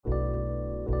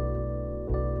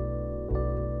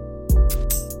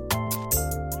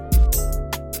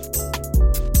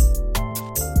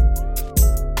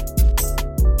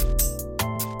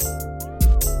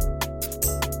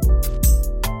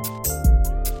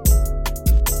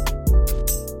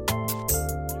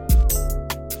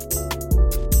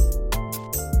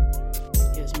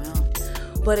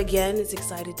But again, it's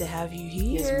excited to have you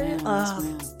here. Yes,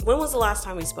 ma'am. When was the last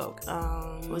time we spoke?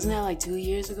 Wasn't that like 2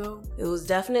 years ago? It was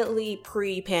definitely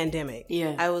pre-pandemic.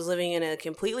 Yeah. I was living in a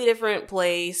completely different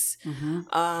place.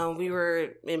 Mm-hmm. We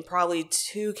were in probably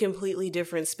two completely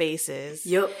different spaces.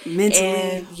 Yep. Mentally.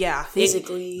 And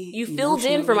physically. You filled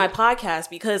in for my podcast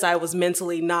because I was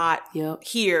mentally not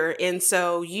here. And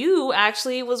so you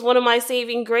actually was one of my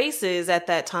saving graces at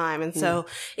that time. And so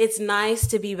it's nice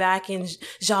to be back in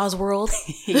Ja's world.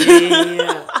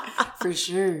 yeah. For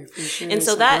sure. And it's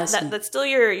so that's still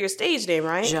your stage name,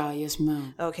 right? Ja, yes,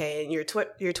 ma'am. Okay, and your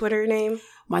Twitter name?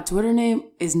 My Twitter name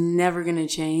is never gonna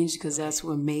change because that's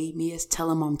what made me. Is tell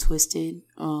them I'm twisted.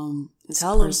 It's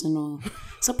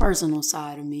a personal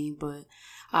side of me, but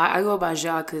I go by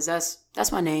Ja because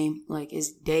that's my name. Like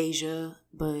it's Deja,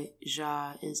 but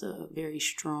Ja is a very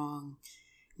strong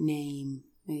name.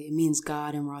 It means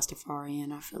God in Rastafari,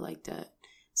 and I feel like that.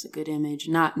 It's a good image.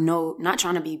 Not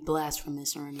trying to be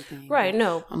blasphemous or anything. Right,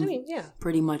 no.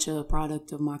 Pretty much a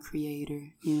product of my creator,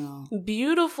 you know.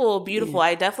 Beautiful. Yeah.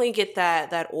 I definitely get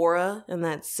that aura and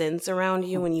that sense around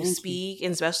you when you speak,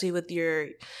 and especially with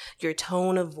your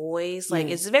tone of voice. Like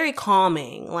it's very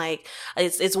calming. Like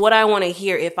it's what I want to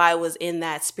hear if I was in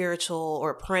that spiritual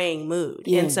or praying mood.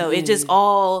 Yeah, and so it just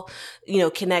all,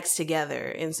 connects together.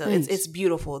 And so it's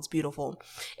beautiful. It's beautiful.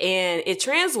 And it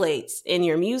translates in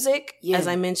your music, as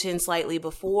I mentioned slightly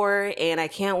before, and I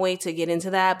can't wait to get into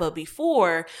that. But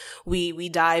before we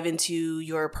dive into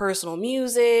your personal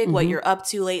music, what you're up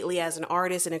to lately as an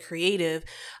artist and a creative,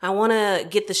 I want to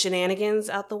get the shenanigans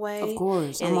out the way. Of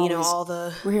course. And all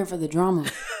the... We're here for the drama.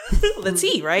 the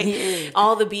tea, right? Yeah.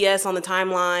 All the BS on the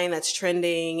timeline that's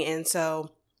trending. And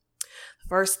so...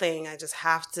 First thing I just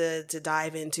have to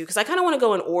dive into, because I kind of want to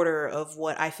go in order of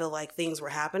what I feel like things were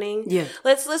happening. Yeah.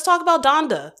 Let's talk about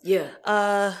Donda. Yeah.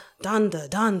 Donda.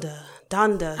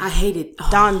 I hate it.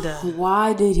 Donda.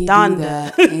 Why did he do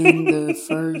that in the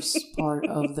first part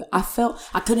of the...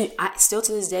 still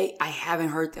to this day, I haven't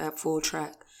heard that full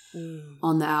track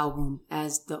on the album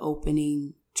as the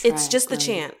opening track. It's just the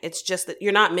chant. It's just that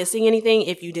you're not missing anything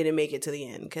if you didn't make it to the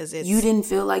end, because it's... You didn't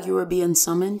feel like you were being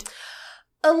summoned?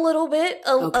 A little bit,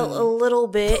 a little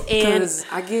bit, and because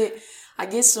I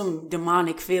get some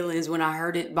demonic feelings when I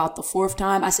heard it about the fourth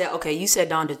time. I said, "Okay, you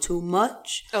said Donda too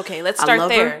much." Okay, let's start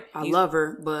there. I love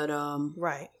her, but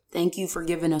right. Thank you for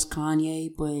giving us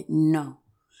Kanye, but no,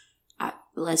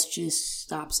 let's just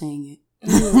stop saying it.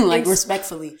 Like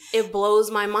respectfully. It blows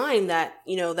my mind that,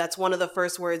 that's one of the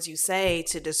first words you say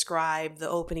to describe the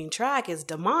opening track is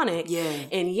demonic. Yeah.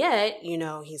 And yet,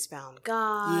 he's found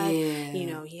God.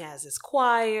 Yeah. He has his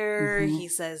choir. He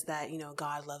says that,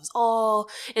 God loves all.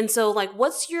 And so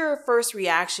what's your first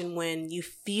reaction when you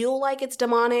feel like it's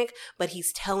demonic, but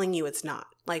he's telling you it's not?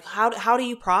 Like, how do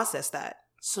you process that?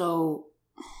 So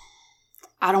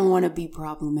I don't want to be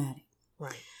problematic.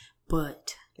 Right.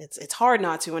 But it's hard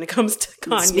not to when it comes to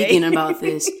Kanye. Speaking about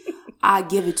this, I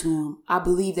give it to him. I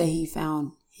believe that he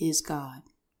found his God.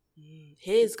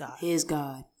 His God. His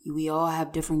God. We all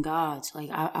have different gods.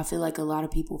 Like, I feel like a lot of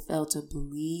people fail to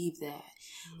believe that.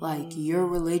 Like, your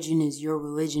religion is your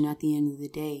religion at the end of the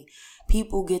day.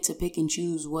 People get to pick and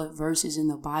choose what verses in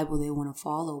the Bible they want to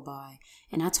follow by.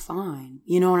 And that's fine.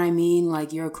 You know what I mean?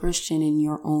 Like, you're a Christian in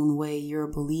your own way. You're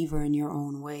a believer in your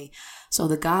own way. So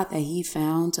the God that he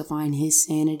found to find his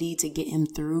sanity, to get him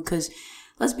through, because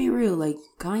let's be real, like,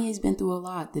 Kanye's been through a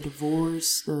lot. The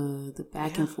divorce, the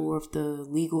back and forth, the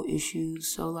legal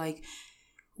issues. So, like,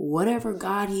 whatever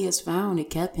God he has found, it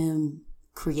kept him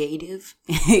creative.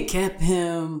 It kept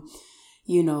him,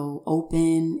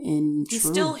 open and He's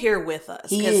true. still here with us.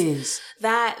 He is.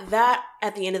 That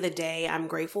at the end of the day, I'm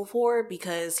grateful for,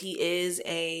 because he is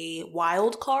a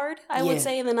wild card, I would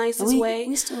say, in the nicest way.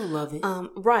 We still love it.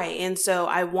 Right. And so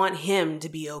I want him to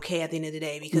be okay at the end of the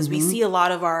day, because we see a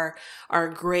lot of our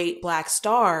great Black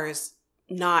stars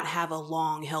not have a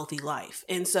long, healthy life.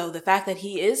 And so the fact that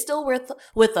he is still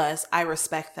with us, I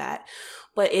respect that.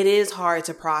 But it is hard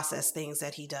to process things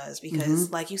that he does,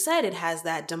 because like you said, it has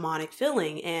that demonic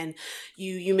feeling. And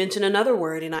you mentioned another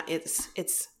word, and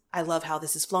I love how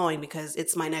this is flowing, because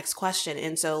it's my next question.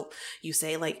 And so you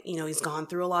say, he's gone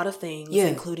through a lot of things,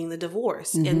 including the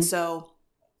divorce. And so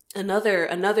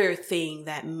another thing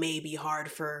that may be hard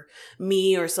for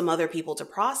me or some other people to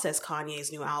process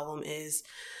Kanye's new album is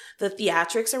the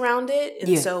theatrics around it.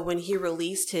 And so when he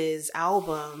released his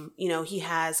album, he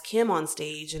has Kim on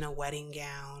stage in a wedding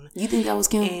gown. You think that was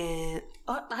Kim? And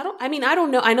I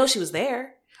don't know. I know she was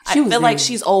there. I feel like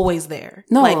she's always there.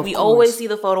 No, like we always see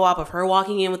the photo op of her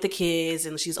walking in with the kids,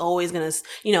 and she's always gonna,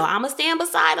 I'm gonna stand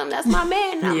beside him. That's my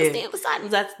man. I'm gonna stand beside him.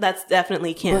 That's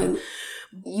definitely Kim.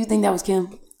 But you think that was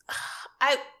Kim?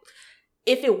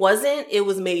 if it wasn't, it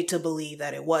was made to believe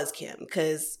that it was Kim,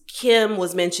 because Kim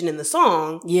was mentioned in the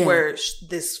song where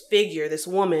this figure, this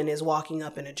woman, is walking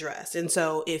up in a dress. And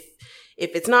so if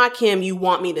it's not Kim, you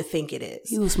want me to think it is.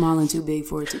 He was smiling too big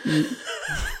for it to eat.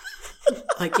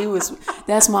 Like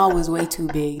that smile was way too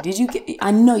big. I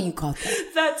know you caught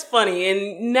that. That's funny.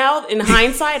 And now in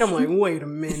hindsight, I'm like, wait a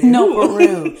minute. No, for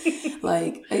real.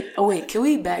 Like, wait, can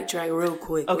we backtrack real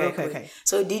quick? Okay.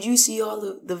 So did you see all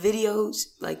the videos,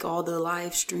 like all the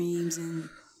live streams and...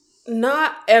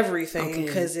 Not everything,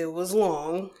 because it was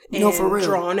long and for real.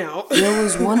 Drawn out. There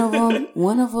was one of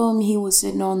them, he was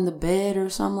sitting on the bed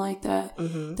or something like that.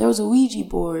 Mm-hmm. There was a Ouija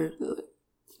board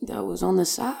that was on the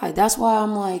side. That's why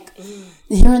I'm like,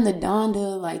 hearing the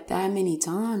Donda like that many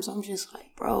times, I'm just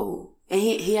like, bro. And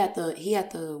he had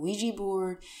the Ouija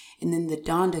board and then the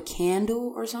Donda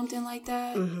candle or something like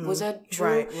that. Mm-hmm. Was that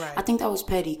true? Right. I think that was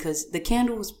petty, because the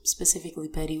candle was specifically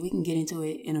petty. We can get into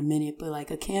it in a minute, but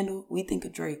like a candle, we think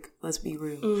of Drake. Let's be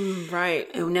real. Right.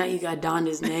 And now you got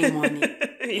Donda's name on it.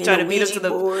 You try to beat him to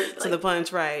the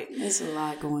punch, right? There's a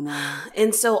lot going on.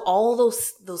 And so all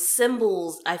those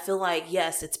symbols, I feel like,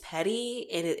 yes, it's petty,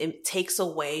 and it takes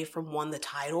away from the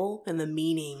title and the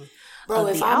meaning. Bro,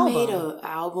 if I made an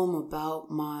album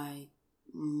about my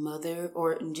mother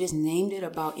or just named it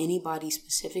about anybody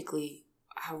specifically,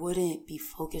 I wouldn't be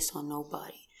focused on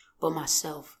nobody but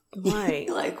myself. Right.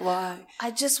 Like, why?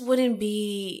 I just wouldn't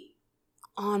be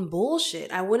on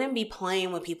bullshit. I wouldn't be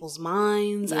playing with people's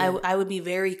minds. Yeah. I would be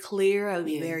very clear. I would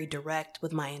be very direct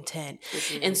with my intent.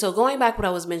 Sure. And so going back when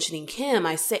I was mentioning Kim,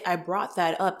 I brought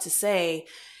that up to say,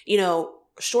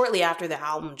 shortly after the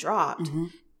album dropped,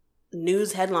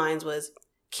 news headlines was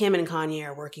Kim and Kanye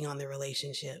are working on their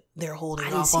relationship. They're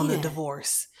holding off on the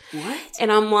divorce. What?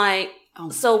 And I'm like,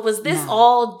 so was this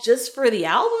all just for the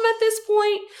album at this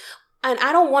point? And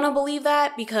I don't want to believe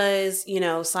that because,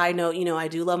 side note, I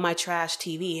do love my trash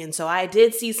TV. And so I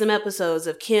did see some episodes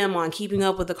of Kim on Keeping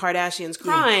Up with the Kardashians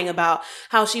crying about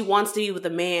how she wants to be with a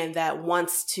man that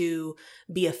wants to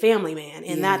be a family man.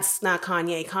 And that's not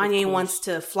Kanye. Kanye wants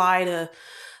to fly to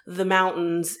the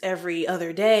mountains every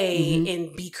other day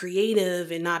and be creative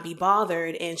and not be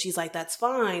bothered. And she's like, that's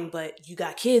fine, but you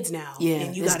got kids now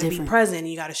and you got to be present and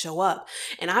you got to show up.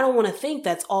 And I don't want to think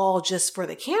that's all just for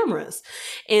the cameras.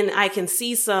 And I can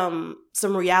see some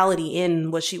reality in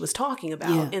what she was talking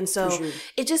about. Yeah, and so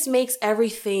it just makes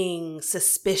everything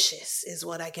suspicious is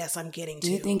what I guess I'm getting to.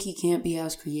 Do you think he can't be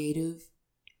as creative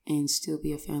and still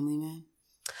be a family man?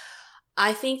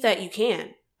 I think that you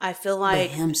can. I feel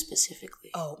like but him specifically.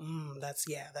 Oh, that's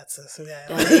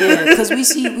because we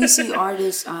see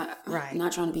artists. Right.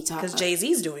 Not trying to be talking because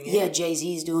Jay-Z's doing it. Yeah,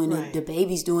 Jay-Z's doing it. The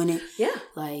Baby's doing it. Yeah,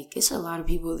 like it's a lot of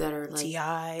people that are like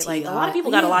T.I. Like a lot of people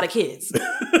got a lot of kids.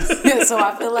 So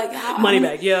I feel like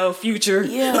Moneybag, yo, Future.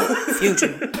 Yeah,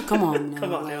 Future. Come on now.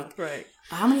 Come on now. Right.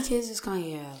 How many kids does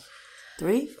Kanye have?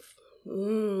 3?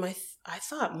 I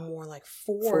thought more like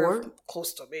 4,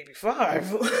 close to maybe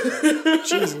 5.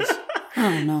 Jesus. I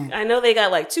don't know. I know they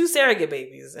got like 2 surrogate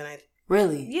babies, and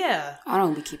really, yeah, I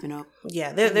don't be keeping up.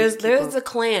 Yeah, there's a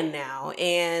clan now,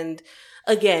 and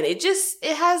again, it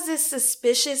has this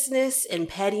suspiciousness and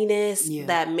pettiness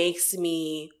that makes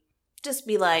me just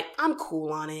be like, I'm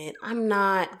cool on it. I'm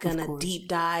not gonna deep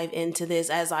dive into this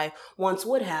as I once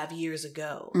would have years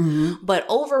ago. Mm-hmm. But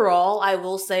overall, I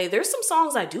will say there's some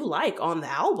songs I do like on the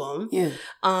album. Yeah.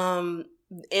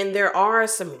 And there are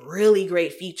some really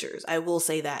great features. I will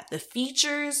say that. The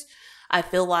features, I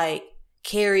feel like,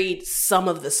 carried some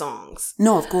of the songs.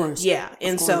 No, of course. Yeah.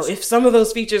 And so if some of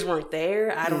those features weren't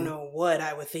there, I don't know what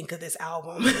I would think of this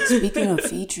album. Speaking of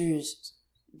features,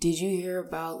 did you hear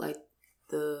about like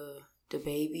the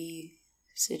Baby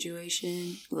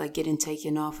situation? Like getting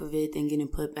taken off of it, then getting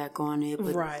put back on it,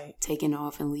 but taken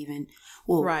off and leaving.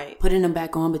 Well, putting them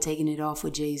back on, but taking it off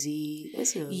with Jay-Z.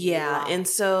 And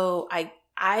so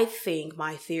I think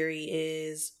my theory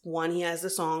is, one, he has the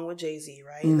song with Jay-Z,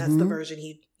 right? And that's the version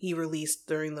he released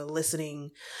during the listening,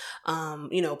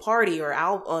 party or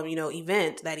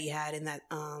event that he had in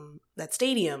that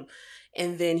stadium.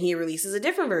 And then he releases a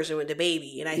different version with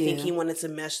DaBaby. And I think he wanted to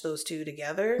mesh those two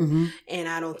together. Mm-hmm. And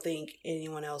I don't think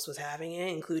anyone else was having it,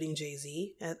 including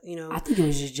Jay-Z. I think it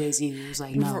was just Jay-Z who was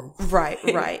like, no. Right.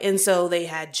 And so they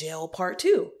had Jail Part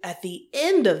 2 at the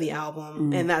end of the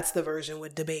album. And that's the version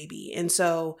with DaBaby. And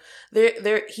so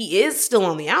there he is still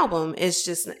on the album. It's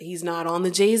just he's not on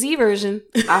the Jay-Z version.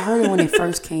 I heard it when it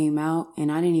first came out, and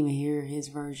I didn't even hear his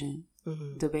version.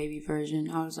 Mm-hmm. The Baby version.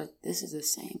 I was like, this is the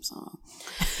same song.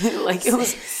 Like it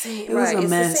was a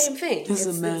mess. It's the same thing. It's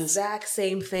a mess. The exact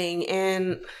same thing.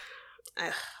 And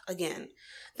again,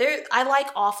 I like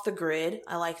Off the Grid.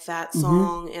 I like that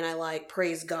song, and I like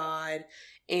Praise God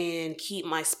and Keep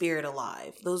My Spirit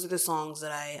Alive. Those are the songs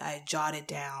that I jotted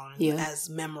down as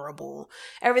memorable.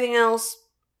 Everything else,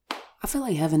 I feel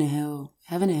like Heaven and Hell.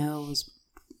 Heaven and Hell was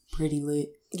pretty lit.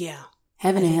 Yeah.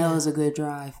 Heaven and Hell is a good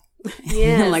drive.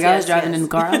 Yeah, like I was driving in the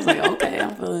car, I was like, okay,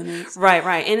 I'm feeling this.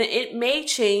 Right. And it may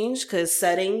change because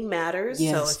setting matters.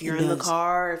 Yes, so if you're in the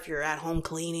car, if you're at home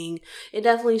cleaning, it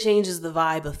definitely changes the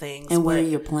vibe of things. And where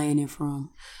you're playing it from.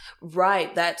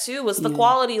 Right, that too. What's the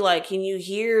quality like? Can you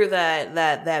hear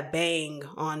that bang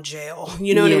on Jail?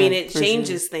 You know what I mean? It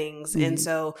changes things. And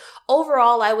so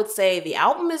overall, I would say the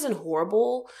album isn't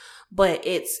horrible, but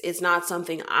it's not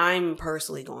something I'm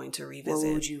personally going to revisit.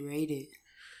 What would you rate it?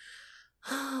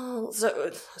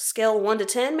 So scale 1 to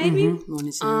 10, maybe. 1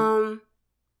 to 10.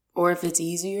 Or if it's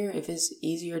easier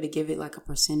to give it like a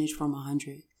percentage from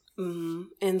 100.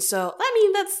 And so, I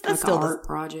mean, that's like still an art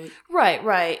project.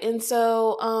 Right. And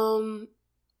so,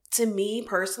 to me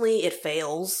personally, it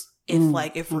fails.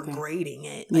 If we're grading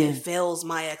it, it fails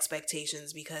my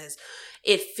expectations because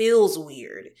it feels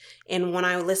weird. And when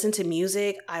I listen to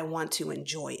music, I want to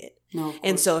enjoy it. No,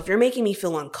 and so if you're making me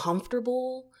feel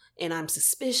uncomfortable and I'm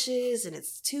suspicious and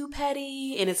it's too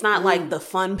petty and it's not like the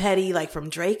fun petty like from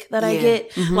Drake that I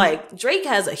get. Like Drake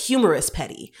has a humorous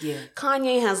petty. Yeah.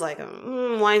 Kanye has like a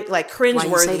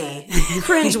cringeworthy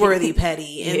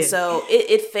petty. And so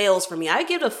it fails for me. I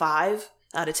give it a 5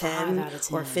 out of 10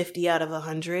 or 50 out of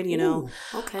 100, you know.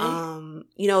 Ooh, okay.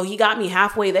 You know, he got me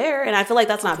halfway there and I feel like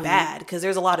that's not bad because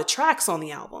there's a lot of tracks on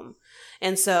the album.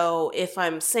 And so if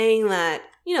I'm saying that,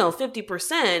 you know,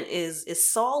 50%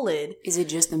 is solid. Is it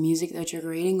just the music that you're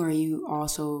grading or are you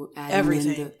also adding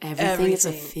everything? Everything? It's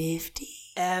a 50?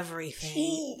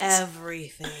 Everything. Jeez.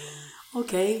 Everything.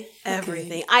 Okay.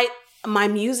 Everything. My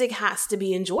music has to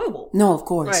be enjoyable. No, of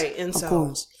course. Right. And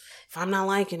so if I'm not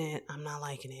liking it, I'm not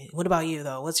liking it. What about you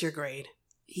though? What's your grade?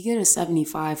 You get a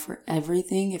 75 for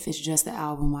everything. If it's just the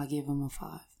album, I give him a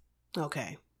 5.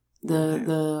 Okay.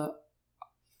 The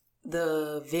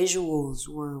visuals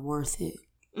were worth it.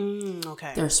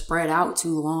 Okay. They're spread out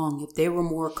too long. If they were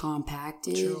more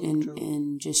compacted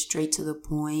and just straight to the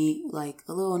point, like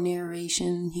a little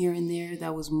narration here and there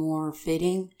that was more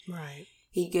fitting, right?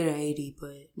 He'd get an 80,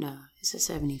 but nah, it's a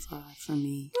 75 for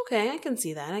me. Okay, I can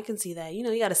see that. You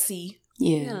know, you got to see.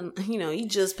 Yeah. You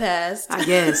just passed. I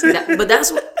guess. But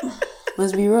that's what,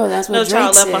 let's be real, that's what no Drake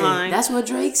child said. Left Behind. That's what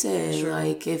Drake said. Sure.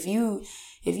 Like, if you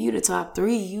the top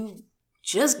 3, you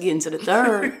just getting to the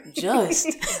third. just.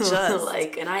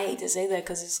 Like, and I hate to say that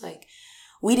because it's like,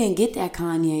 we didn't get that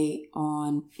Kanye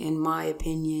on, in my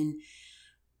opinion,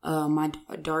 my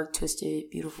dark, twisted,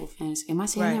 beautiful fantasy. Am I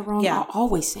saying that wrong? Yeah. I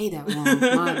always say that wrong.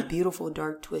 My beautiful,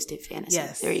 dark, twisted fantasy.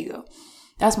 Yes. There you go.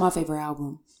 That's my favorite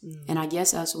album. And I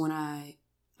guess that's when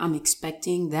I'm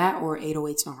expecting that or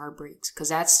 808s and Heartbreaks because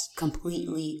that's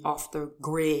completely off the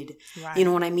grid. Right. You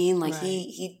know what I mean? Like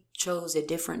he chose a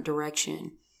different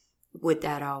direction with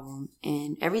that album.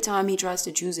 And every time he tries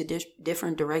to choose a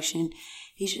different direction,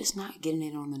 he's just not getting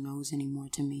it on the nose anymore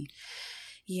to me.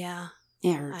 Yeah.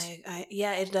 It hurts.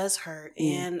 Yeah, it does hurt.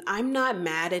 Yeah. And I'm not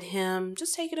mad at him.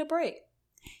 Just taking a break.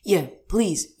 Yeah,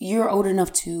 please. You're old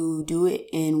enough to do it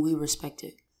and we respect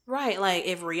it. Right. Like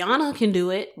if Rihanna can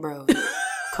do it. Bro.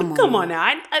 Come on now.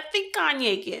 I think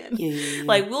Kanye can. Yeah.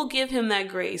 Like we'll give him that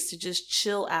grace to just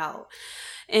chill out.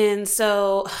 And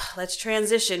so let's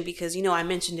transition because, you know, I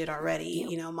mentioned it already,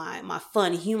 you know, my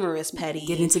fun, humorous petty.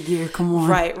 Get into gear. Come on.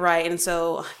 Right. And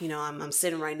so, you know, I'm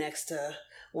sitting right next to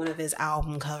one of his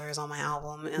album covers on my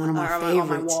album. One of my favorites. On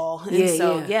my wall.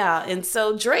 And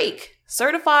so Drake,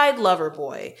 Certified Lover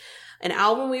Boy, an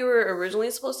album we were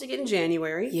originally supposed to get in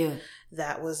January. Yeah.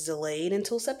 That was delayed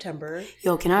until September.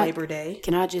 Labor Day.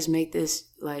 Can I just make this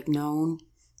like known?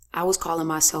 I was calling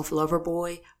myself Lover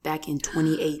Boy back in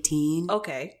 2018.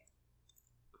 Okay.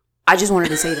 I just wanted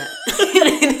to say that.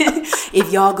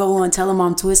 If y'all go on Tell 'Em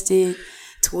I'm Twisted,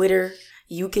 Twitter,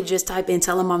 you could just type in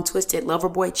Tell 'Em I'm Twisted, Lover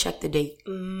Boy, check the date.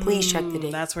 Please check the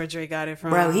date. That's where Drake got it from.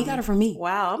 Bro, he got it from me.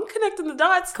 Wow, I'm connecting the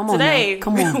dots Come on today. now.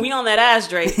 Come on. We on that ass,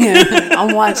 Drake.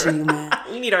 I'm watching you, man.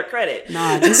 We need our credit.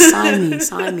 Nah, just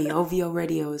sign me. OVO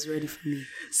Radio is ready for me.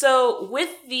 So with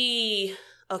the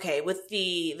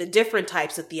different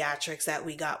types of theatrics that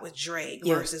we got with Drake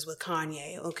versus with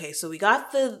Kanye. Okay, so we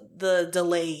got the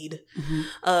delayed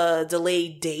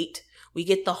date. We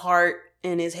get the heart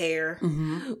in his hair.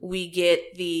 Mm-hmm. We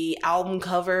get the album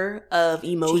cover of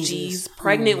emojis,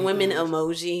 pregnant women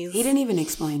emojis. He didn't even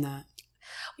explain that.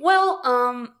 Well,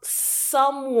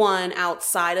 someone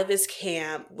outside of his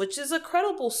camp, which is a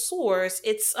credible source,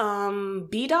 it's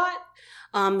B. Dot.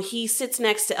 He sits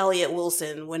next to Elliott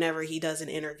Wilson whenever he does an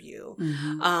interview.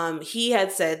 Mm-hmm. He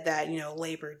had said that,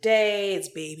 Labor Day, it's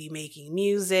baby making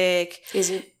music. Is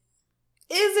it?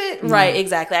 No. Right,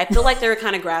 exactly. I feel like they were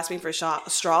kind of grasping for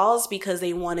straws because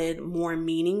they wanted more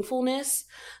meaningfulness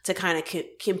to kind of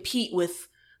compete with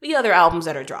the other albums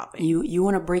that are dropping. You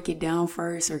want to break it down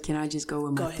first, or can I just go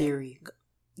with my ahead. theory?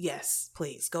 Yes,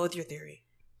 please. Go with your theory.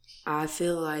 I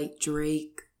feel like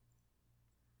Drake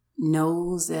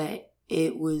knows that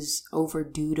it was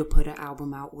overdue to put an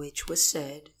album out, which was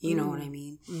said. You know what I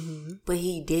mean? Mm-hmm. But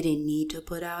he didn't need to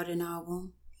put out an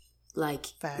album. Like,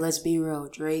 let's be real.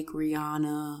 Drake,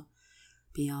 Rihanna,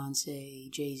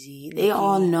 Beyonce, Jay-Z, they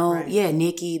all know. Right. Yeah,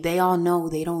 Nicki, they all know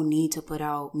they don't need to put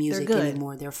out music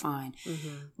anymore. They're fine.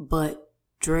 Mm-hmm. But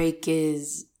Drake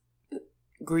is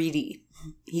greedy.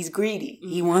 He's greedy.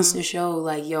 Mm-hmm. He wants to show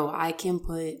like, yo, I can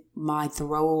put my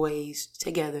throwaways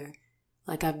together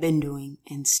like I've been doing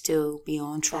and still be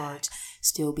on charts,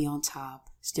 still be on top,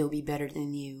 still be better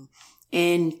than you.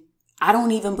 And I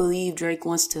don't even believe Drake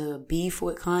wants to beef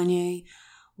with Kanye,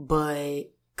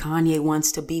 but Kanye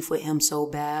wants to beef with him so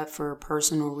bad for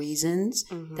personal reasons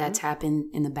that's happened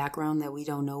in the background that we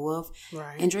don't know of.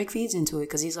 Right. And Drake feeds into it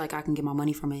because he's like, I can get my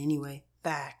money from it anyway.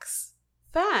 Facts.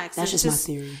 That's just my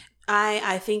theory.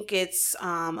 I think it's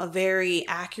a very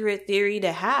accurate theory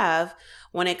to have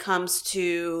when it comes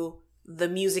to the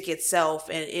music itself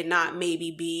and it not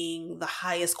maybe being the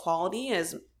highest quality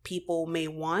as people may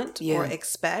want or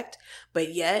expect,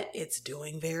 but yet it's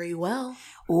doing very well.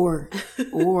 Or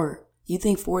you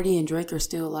think 40 and Drake are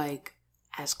still like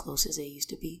as close as they used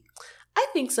to be? I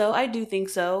think so. I do think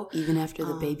so. Even after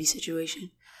the baby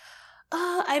situation?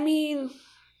 I mean,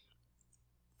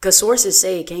 because sources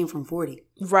say it came from 40.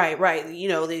 Right.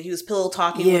 That he was pillow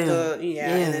talking with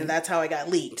and then that's how it got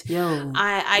leaked. Yo,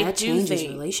 I do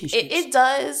think it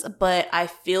does, but I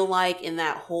feel like in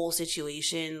that whole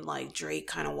situation, like Drake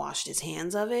kind of washed his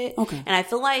hands of it. Okay. And I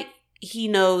feel like he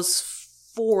knows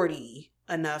 40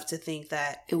 enough to think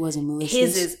that it wasn't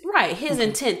malicious. His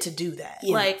intent to do that.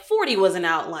 Yeah. Like 40 wasn't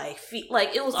out like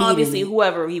it was obviously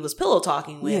whoever he was pillow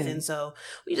talking with, and so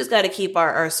we just got to keep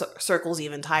our circles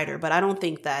even tighter. But I don't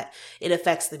think that it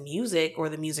affects the music or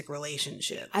the music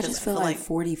relationship. I just feel like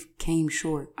 40 came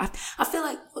short. I feel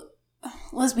like,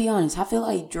 let's be honest, I feel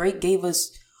like Drake gave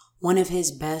us one of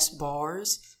his best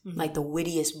bars, like the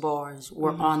wittiest bars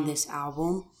were on this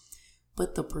album.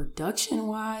 But the production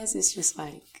wise, it's just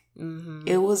like,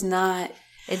 it was not.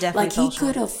 It definitely like he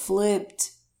could have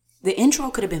flipped. The intro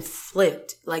could have been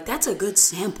flipped. Like that's a good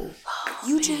sample.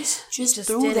 You just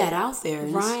threw that out there.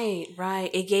 Right.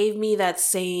 It gave me that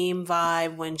same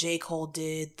vibe when J. Cole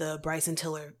did the Bryson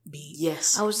Tiller beat.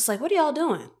 Yes. I was just like, what are y'all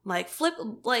doing? Like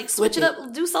switch it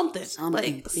up, do something.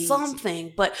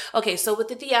 Something. But okay, so with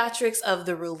the theatrics of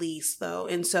the release though,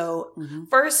 and so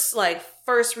first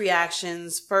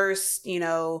reactions,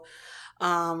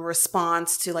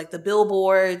 response to like the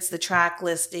billboards, the track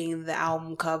listing, the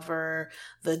album cover,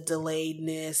 the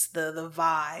delayedness, the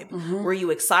vibe. Were you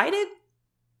excited?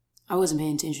 I wasn't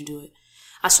paying attention to it.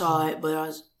 I saw it, but I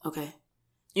was okay.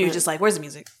 You were just like, where's the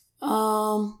music?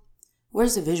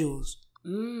 Where's the visuals?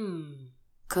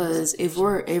 Because if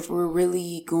we're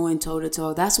really going toe to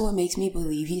toe, that's what makes me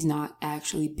believe he's not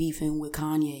actually beefing with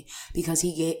Kanye, because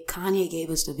Kanye gave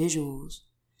us the visuals.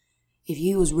 If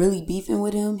he was really beefing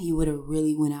with him, he would have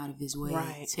really went out of his way.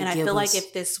 Right. And I feel like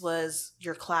if this was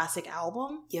your classic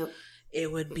album,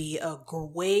 it would be a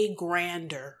way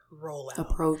grander rollout.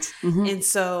 Approach. And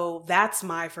so that's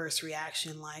my first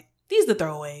reaction. Like, these are the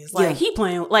throwaways. Like, he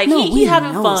playing, like, he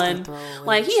having fun.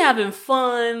 Like, he having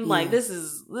fun. Like, this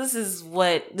is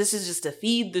just to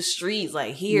feed the streets.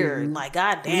 Like, here, like,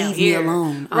 goddamn, leave me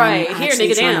alone. Right. I'm here,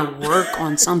 nigga, trying to work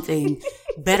on something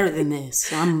better than this.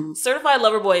 Certified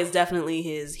Lover Boy is definitely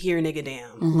his Here Nigga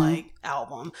Damn like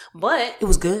album, but it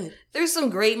was good. There's some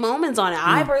great moments on it.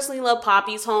 I personally love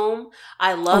Poppy's Home.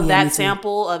 I love that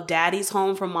sample of Daddy's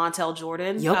Home from Montel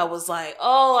Jordan. I was like,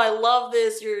 oh, I love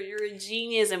this. You're a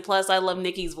genius. And plus, I love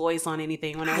Nicki's voice on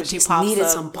anything whenever she pops up. I needed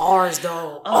some bars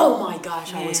though. Oh my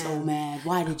gosh, man. I was so mad.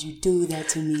 Why did you do that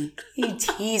to me? He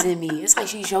teasing me. It's like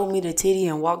she showed me the titty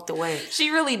and walked away.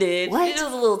 She really did. What? It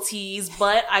was a little tease,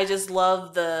 but I just love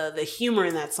the humor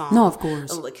in that song. No, of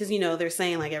course, because they're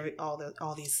saying like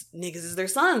all these niggas is their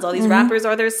sons. All these rappers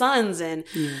are their sons, and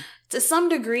to some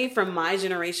degree, from my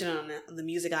generation on the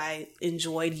music I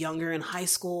enjoyed younger in high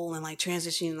school and like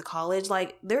transitioning to college,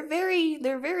 like they're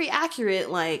very accurate.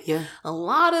 Like a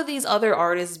lot of these other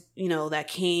artists, you know, that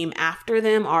came after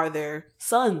them are their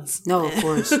sons. No, of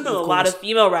course. A lot of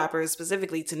female rappers,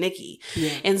 specifically to Nicki.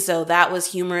 Yeah. And so that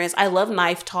was humorous. I love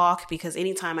Knife Talk because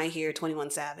anytime I hear 21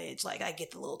 Savage, like I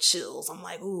get the little chills. I'm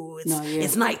like, ooh,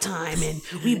 it's nighttime and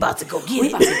we about to go get it. We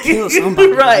about to kill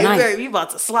somebody. right. We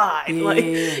about to slide.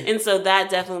 And so that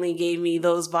definitely gave me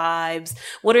those vibes.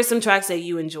 What are some tracks that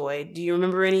you enjoyed? Do you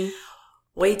remember any?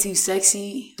 Way Too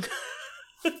Sexy.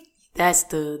 That's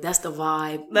the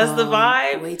vibe. That's the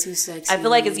vibe? Way Too Sexy. I feel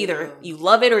like it's either you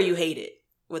love it or you hate it.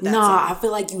 With that song. I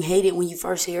feel like you hate it when you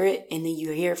first hear it, and then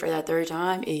you hear it for that third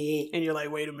time. And you're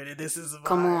like, wait a minute, this is a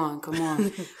vibe. Come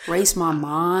on. Race My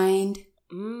Mind.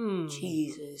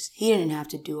 Jesus. He didn't have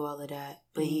to do all of that,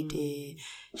 but he did.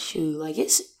 Shoot, like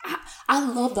I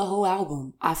love the whole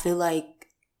album. I feel like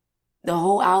the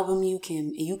whole album, you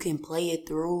can play it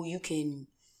through, you can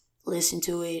listen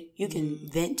to it, you can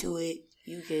vent to it,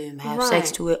 you can have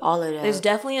sex to it, all of that. There's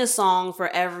definitely a song for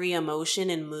every emotion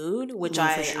and mood, which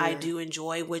I do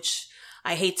enjoy, which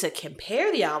I hate to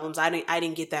compare the albums. I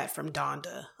didn't get that from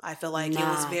Donda. I feel like it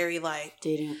was very like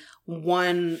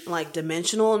one like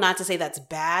dimensional. Not to say that's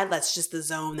bad. That's just the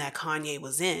zone that Kanye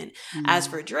was in. As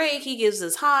for Drake, he gives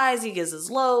us highs, he gives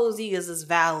us lows, he gives us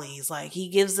valleys. Like he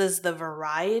gives us the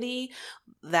variety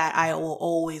that I will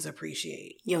always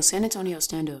appreciate. Yo, San Antonio,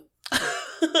 stand up.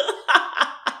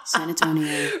 San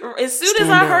Antonio. As soon as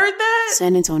I heard that,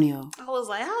 San Antonio. I was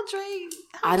like, how Drake?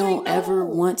 I don't ever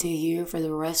want to hear for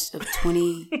the rest of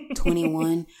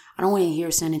 2021. I don't want to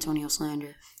hear San Antonio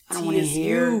slander. I don't want to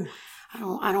hear. I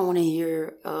don't want to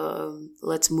hear.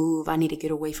 Let's move. I need to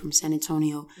get away from San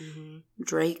Antonio.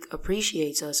 Drake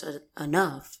appreciates us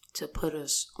enough to put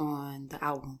us on the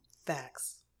album.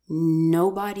 Facts.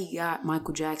 Nobody got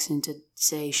Michael Jackson to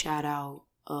say shout out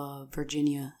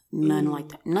Virginia. None like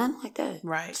that.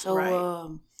 Right.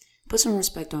 So put some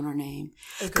respect on our name.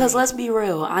 Because let's be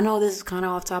real. I know this is kind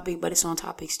of off topic, but it's on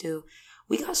topic still.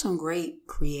 We got some great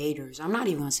creators. I'm not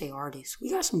even going to say artists. We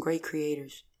got some great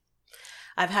creators.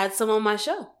 I've had some on my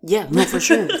show. Yeah, no, for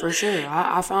sure.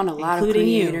 I found a lot of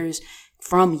creators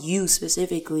from you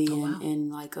specifically and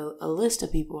like a list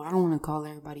of people. I don't want to call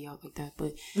everybody out like that,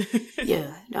 but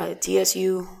yeah,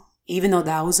 TSU, even though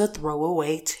that was a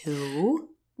throwaway too.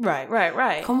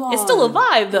 Right. Come on. It's still a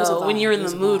vibe, though, when you're in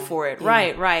the mood for it.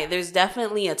 Yeah. Right. There's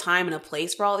definitely a time and a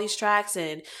place for all these tracks,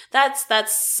 and that's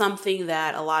something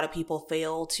that a lot of people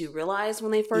fail to realize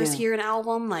when they first hear an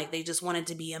album. Like, they just want it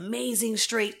to be amazing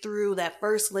straight through that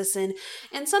first listen,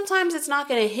 and sometimes it's not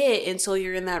going to hit until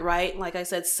you're in that right, like I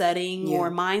said, setting or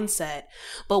mindset.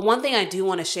 But one thing I do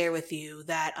want to share with you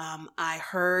that I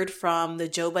heard from the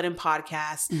Joe Budden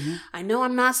podcast, I know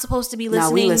I'm not supposed to be listening.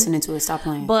 No, we listening to it. Stop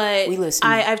playing. But we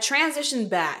listening. I've transitioned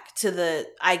back to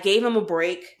I gave him a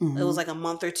break. It was like a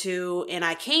month or two. And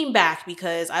I came back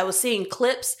because I was seeing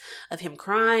clips of him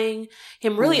crying,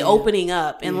 him really opening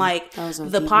up. And like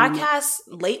the podcast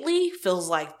lately feels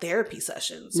like therapy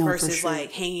sessions versus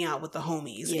like hanging out with the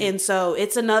homies. Yeah. And so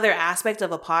it's another aspect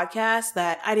of a podcast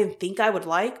that I didn't think I would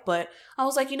like, but I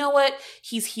was like, you know what?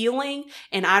 He's healing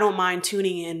and I don't mind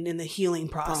tuning in the healing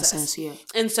process.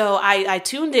 And so I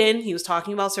tuned in. He was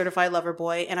talking about Certified Lover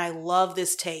Boy, and I love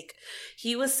this take.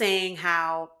 He was saying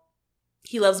how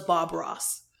he loves Bob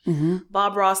Ross.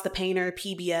 Bob Ross, the painter,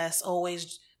 PBS,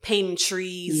 always painting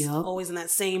trees, always in that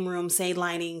same room, same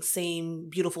lighting, same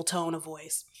beautiful tone of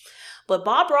voice. But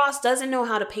Bob Ross doesn't know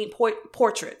how to paint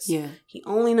portraits. Yeah. He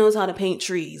only knows how to paint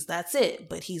trees. That's it.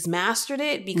 But he's mastered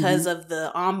it because of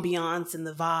the ambiance and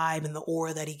the vibe and the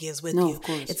aura that he gives with you. Of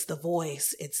course. It's the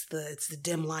voice. It's the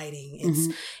dim lighting.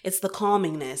 It's the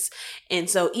calmingness. And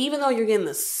so even though you're getting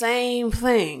the same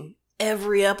thing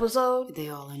every episode, they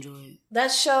all enjoy it.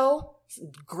 That show,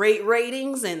 great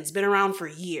ratings, and it's been around for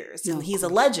years. And he's a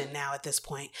legend now at this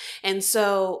point. And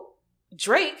so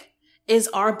Drake is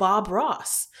our Bob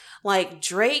Ross. Like,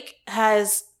 Drake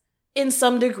has, in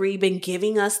some degree, been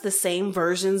giving us the same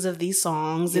versions of these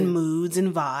songs and moods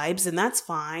and vibes, and that's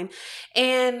fine.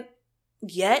 And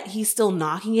yet, he's still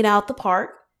knocking it out the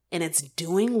park, and it's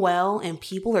doing well, and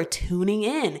people are tuning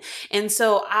in. And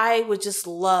so I would just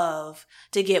love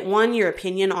to get, one, your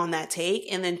opinion on that take,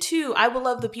 and then two, I would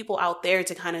love the people out there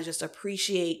to kind of just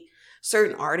appreciate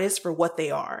certain artists for what they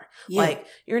are. Yeah. Like,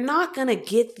 you're not going to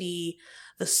get the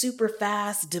super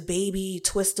fast DaBaby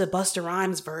Twista Busta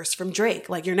Rhymes verse from Drake.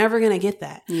 Like, you're never going to get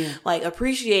that. Yeah. Like,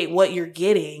 appreciate what you're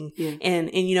getting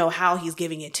and you know how he's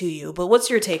giving it to you. But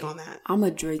what's your take on that? I'm a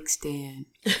Drake stan.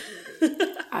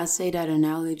 I say that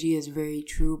analogy is very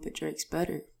true, but Drake's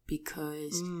better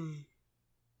because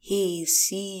he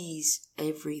sees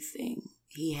everything.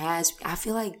 I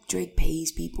feel like Drake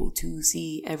pays people to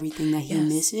see everything that he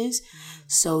misses.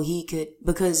 So he could,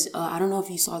 because I don't know if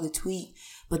you saw the tweet,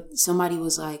 but somebody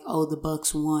was like, oh, the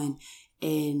Bucks won.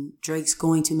 And Drake's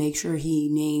going to make sure he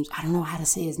names, I don't know how to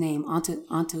say his name, onto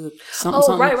something.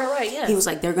 Oh, right, yes. He was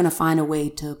like, they're going to find a way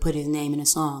to put his name in a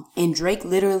song. And Drake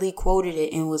literally quoted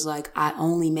it and was like, I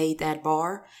only made that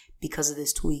bar because of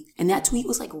this tweet. And that tweet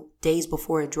was like days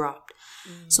before it dropped.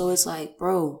 So it's like,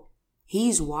 bro,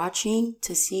 he's watching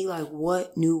to see like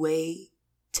what new way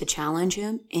to challenge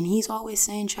him. And he's always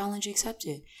saying challenge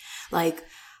accepted. Like,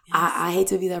 I hate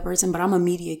to be that person, but I'm a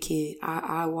media kid.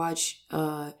 I watch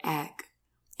Ack.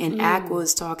 And Ack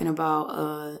was talking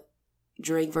about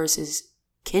Drake versus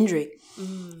Kendrick.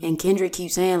 And Kendrick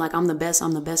keeps saying, like, I'm the best,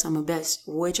 I'm the best, I'm the best,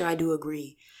 which I do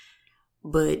agree.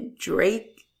 But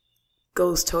Drake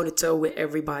goes toe-to-toe with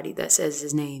everybody that says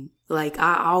his name. Like,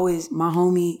 my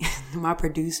homie, my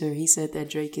producer, he said that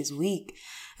Drake is weak.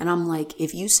 And I'm like,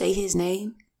 if you say his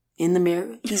name in the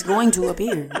mirror, he's going to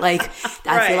appear. Like,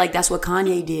 I feel like that's what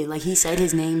Kanye did. Like, he said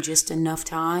his name just enough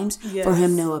times for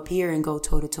him to appear and go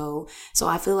toe to toe. So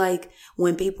I feel like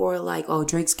when people are like, oh,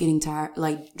 Drake's getting tired,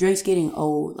 like Drake's getting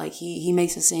old, like he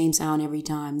makes the same sound every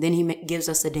time. Then he gives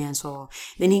us the dance hall.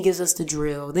 Then he gives us the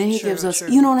drill. Then he gives us,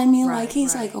 you know what I mean? Right, like,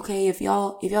 he's like, okay, if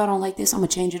y'all don't like this, I'm gonna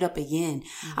change it up again.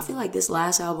 I feel like this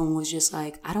last album was just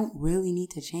like, I don't really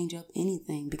need to change up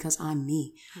anything because I'm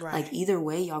me. Like, either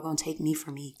way, y'all gonna take me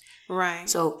for me. Right.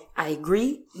 So I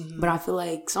agree, but I feel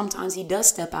like sometimes he does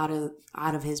step out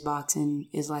of his box and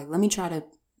is like, let me try to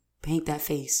paint that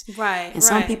face. Right. And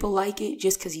some people like it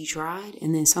just because he tried,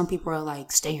 and then some people are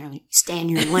like, stay in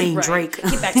your lane, Drake.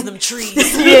 Get back to them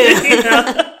trees. You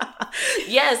know?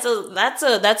 Yeah, so that's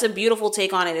a beautiful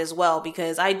take on it as well,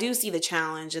 because I do see the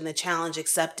challenge and the challenge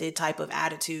accepted type of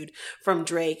attitude from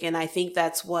Drake, and I think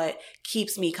that's what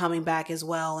keeps me coming back as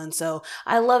well. And so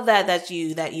I love that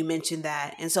you mentioned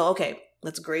that. And so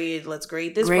let's grade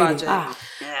this project.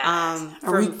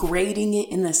 Are we grading it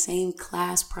in the same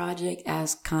class project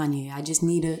as Kanye? I just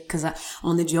need because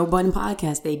on the Joe Budden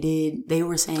podcast they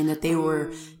were saying that they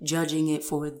were judging it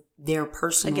for their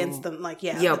personal against them, like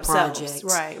themselves. Projects.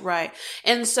 Right.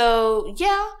 And so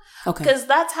because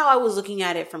that's how I was looking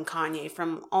at it from Kanye,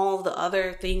 from all of the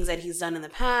other things that he's done in the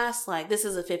past. Like, this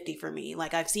is a 50 for me.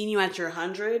 Like, I've seen you at your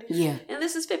 100, and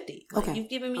this is 50. Like, you've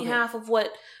given me half of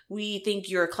what we think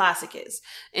your classic is.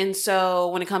 And so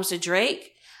when it comes to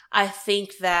Drake, I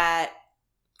think that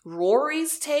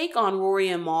Rory's take on Rory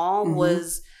and Mal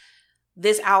was,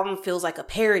 this album feels like a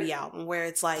parody album where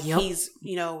it's like he's,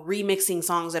 remixing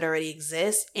songs that already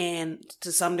exist. And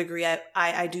to some degree,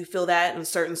 I do feel that in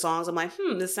certain songs. I'm like,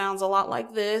 this sounds a lot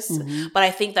like this. But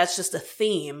I think that's just a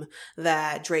theme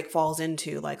that Drake falls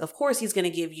into. Like, of course, he's going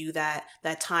to give you that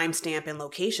timestamp and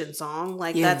location song.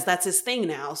 Like, that's his thing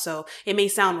now. So it may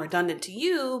sound redundant to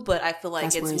you, but I feel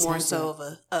like it's more so of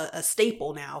a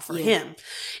staple now for him.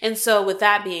 And so with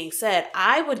that being said,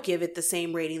 I would give it the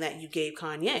same rating that you gave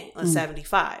Kanye, a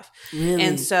 75. Really?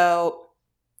 And so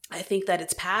I think that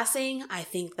it's passing. I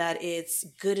think that it's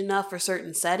good enough for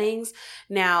certain settings.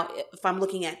 Now, if I'm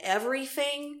looking at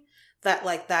everything,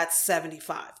 that's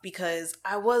 75, because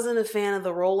I wasn't a fan of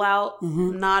the rollout,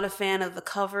 not a fan of the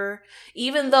cover,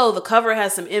 even though the cover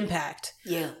has some impact.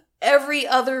 Yeah. Every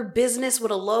other business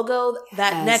with a logo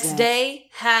that next day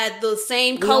had the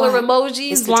same color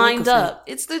emojis lined up.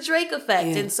 It's the Drake effect.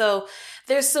 Yeah. And so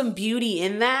there's some beauty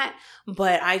in that,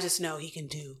 but I just know he can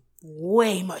do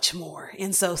way much more.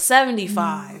 And so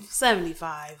 75,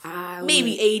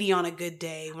 maybe 80 on a good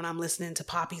day when I'm listening to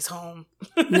Poppy's Home.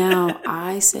 Now,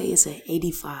 I say it's an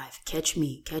 85. Catch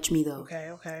me though.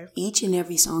 Okay. Each and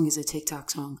every song is a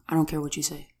TikTok song. I don't care what you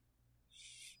say.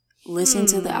 Listen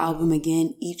to the album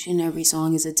again. Each and every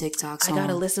song is a TikTok song. I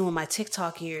gotta listen with my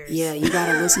TikTok ears. Yeah, you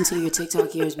gotta listen to your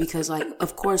TikTok ears because, like,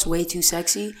 of course, Way Too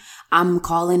Sexy. I'm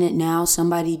calling it now.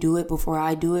 Somebody do it before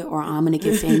I do it, or I'm gonna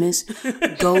get famous.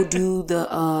 Go do the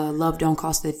Love Don't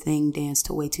Cost a Thing dance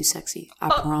to Way Too Sexy.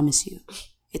 I promise you.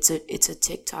 It's a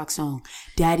TikTok song.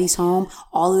 Daddy's Home.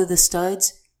 All of the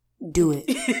studs. Do it.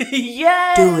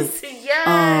 Yes. Do it.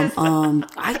 Yes.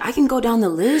 I can go down the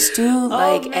list, dude.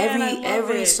 Like,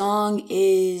 every song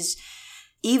is,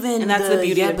 even and that's the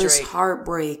beauty of Yeba's Drake.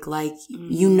 Heartbreak. Like,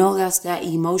 that's that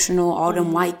emotional, all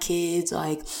them white kids,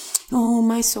 like, oh,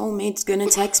 my soulmate's gonna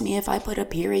text me if I put a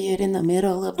period in the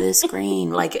middle of this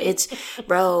screen. Like, it's,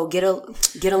 bro, get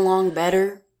along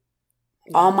better.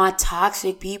 All my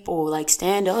toxic people, like,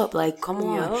 stand up. Like, come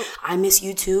on. I miss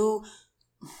you too.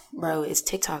 Bro, it's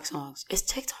TikTok songs.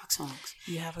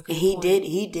 You have a good point.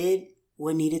 He did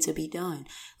what needed to be done.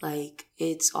 Like,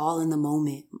 it's all in the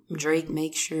moment. Drake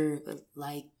makes sure,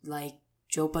 like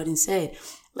Joe Budden said,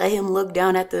 let him look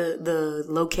down at the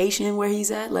location where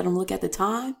he's at. Let him look at the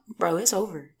time. Bro, it's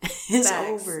over. It's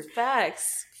over.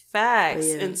 Facts. Yeah.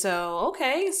 And so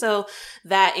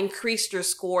that increased your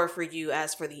score for you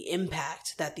as for the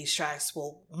impact that these tracks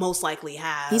will most likely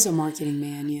have. He's a marketing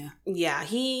man, yeah. Yeah,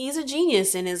 he's a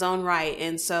genius in his own right.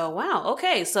 And so, wow,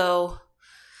 okay, so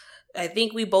I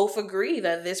think we both agree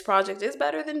that this project is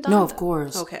better than Donda. No, of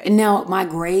course. Okay. And now my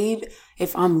grade,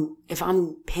 if I'm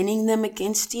pinning them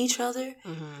against each other,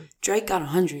 Drake got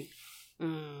 100.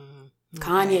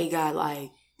 Kanye got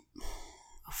like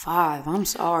a 5. I'm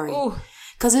sorry. Ooh.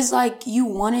 Because it's like you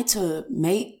wanted to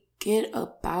make it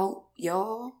about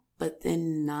y'all, but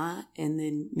then not, and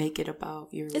then make it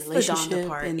about your relationship. It's the Donda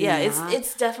part. And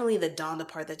it's definitely the Donda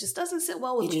part that just doesn't sit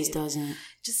well with me. It just doesn't.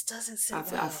 It just doesn't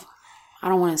sit well. I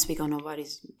don't want to speak on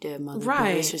nobody's dead mother, right?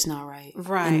 But it's just not right,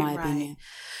 in my opinion.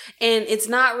 And it's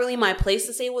not really my place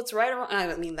to say what's right or wrong.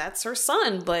 I mean, that's her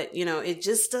son, but it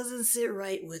just doesn't sit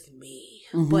right with me.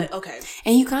 But okay.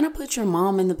 And you kind of put your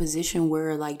mom in the position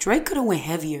where, like, Drake could have went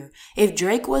heavier. If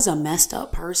Drake was a messed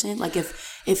up person, like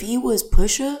if he was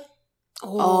Pusha,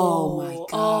 oh my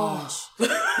gosh,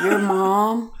 your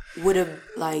mom would have,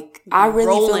 like, I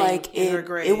really feel like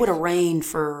it would have rained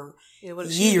for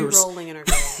years. Rolling in her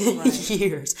grave. Right.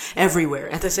 Years. Everywhere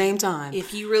at the same time.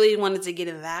 If you really wanted to get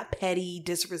in that petty,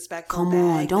 disrespectful come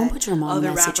on, don't put your mom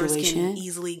in that situation. Other rappers can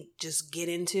easily just get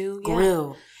into.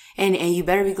 Grill. And you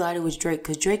better be glad it was Drake,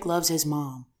 because Drake loves his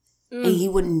mom. And he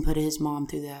wouldn't put his mom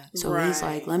through that. So he's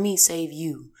like, let me save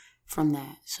you from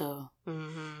that. So,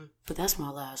 but that's my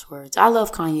last words. I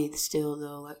love Kanye still,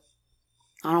 though. Like,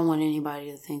 I don't want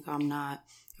anybody to think I'm not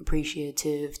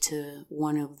appreciative to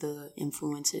one of the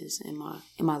influences in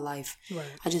my life. Right.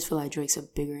 I just feel like Drake's a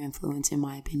bigger influence in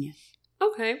my opinion.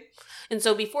 Okay. And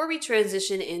so before we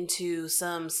transition into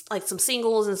some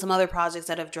singles and some other projects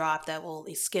that have dropped that we'll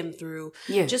skim through,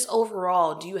 just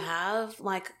overall, do you have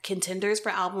like contenders for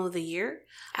album of the year?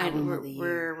 Album of the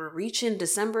year. We're reaching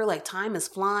December, like time is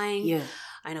flying. Yeah.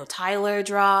 I know Tyler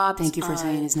dropped. Thank you for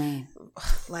saying his name.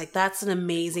 Like, that's an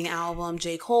amazing album.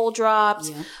 J. Cole dropped.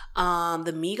 Yeah.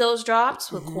 The Migos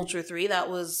dropped with Culture 3. That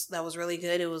was really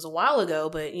good. It was a while ago,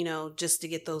 but just to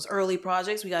get those early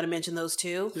projects, we got to mention those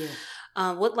too. Yeah.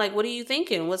 What are you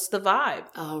thinking? What's the vibe?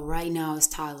 Right now it's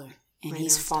Tyler, and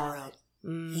he's far up.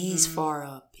 He's far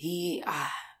up.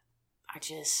 I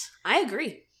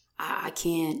agree. I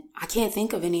can't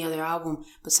think of any other album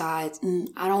besides.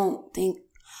 I don't think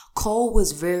Cole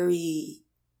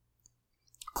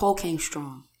came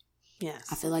strong. Yes.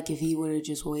 I feel like if he would have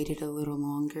just waited a little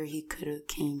longer, he could have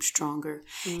came stronger.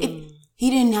 He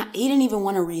didn't even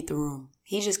want to read the room.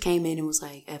 He just came in and was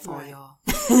like, F all y'all.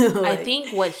 I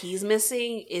think what he's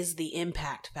missing is the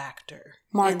impact factor.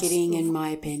 Marketing, in my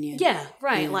opinion. Yeah,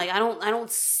 right. Yeah. Like, I don't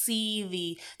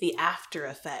see the after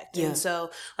effect. Yeah. And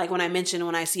so, like, when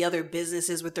I see other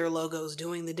businesses with their logos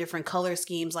doing the different color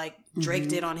schemes like Drake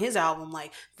did on his album,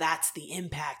 like, that's the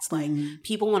impact. Like,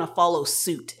 people want to follow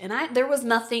suit. And there was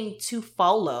nothing to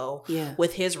follow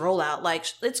with his rollout. Like,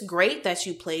 it's great that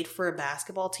you played for a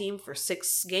basketball team for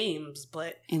 6 games,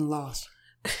 but... And lost.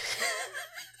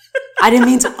 I didn't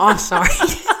mean to... I'm sorry.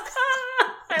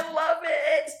 I love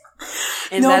it.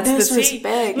 And no that's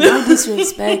disrespect. No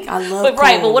disrespect. I love But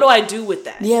right, but what do I do with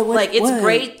that? Yeah, it's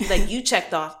great that you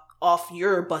checked off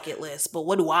your bucket list, but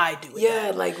what do I do with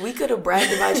that? Yeah, like, we could have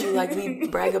bragged about you like we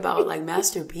brag about, like,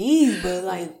 Master P, but,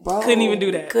 like, bro. Couldn't even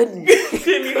do that. Couldn't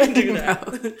even do that.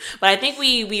 But I think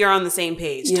we are on the same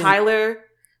page. Yeah. Tyler,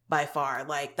 by far,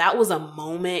 like, that was a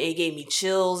moment. It gave me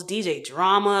chills. DJ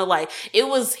Drama, like, it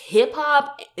was hip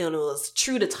hop and it was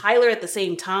true to Tyler at the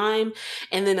same time.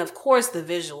 And then, of course, the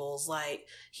visuals, like,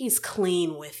 he's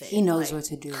clean with it. He knows what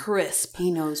to do. Crisp.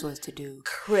 He knows what to do.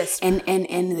 Crisp. And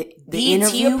the BT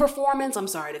interview performance, I'm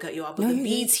sorry to cut you off, but the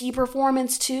BT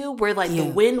performance too, where like the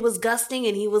wind was gusting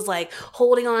and he was like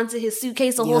holding on to his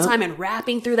suitcase the whole time and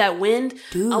rapping through that wind.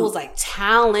 Dude, I was like,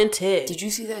 talented. Did you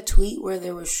see that tweet where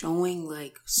they were showing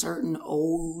like certain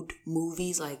old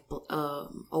movies, like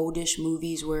oldish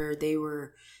movies where they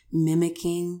were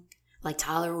mimicking, like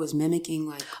Tyler was mimicking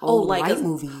like old white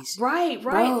movies. Right.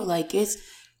 Bro, like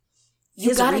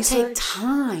you gotta take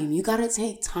time. You gotta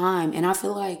take time. And I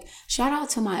feel like, shout out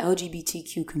to my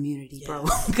LGBTQ community, bro.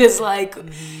 Because, like,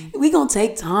 we gonna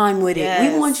take time with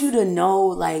it. We want you to know,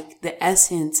 like, the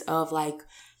essence of, like,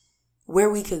 where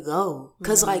we could go.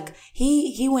 Cause like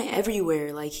he went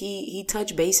everywhere. Like he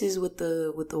touched bases with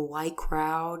the white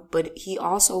crowd, but he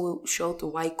also showed the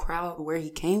white crowd where he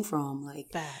came from.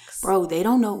 Like, Facts. Bro, they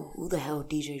don't know who the hell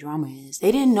DJ Drama is.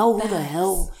 They didn't know who the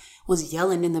hell was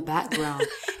yelling in the background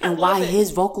and why his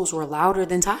vocals were louder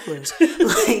than Tyler's. Like,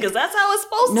 because that's how it's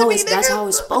supposed to be. No, that's how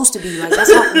it's supposed to be. Like, that's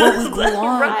what we grew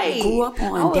on, grew up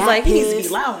on. I was like, he needs to be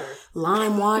louder.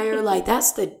 LimeWire, like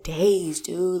that's the days,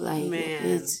 dude. Like,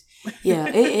 Man.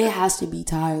 it has to be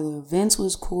Tyler. Vince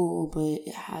was cool, but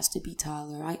it has to be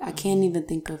Tyler. I can't even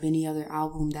think of any other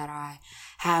album that I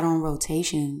had on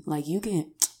rotation. Like, you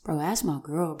can, bro, that's my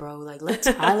girl, bro. Like, let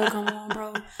Tyler come on,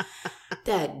 bro.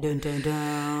 That dun dun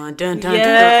dun dun dun.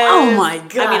 Yes. Oh my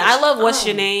god! I mean, I love What's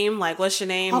Your Name. Like, What's Your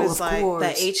Name is like course.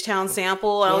 that H-Town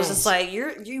sample. I was just like,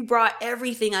 you brought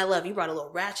everything I love. You brought a little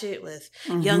ratchet with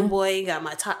Young Boy. You got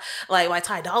my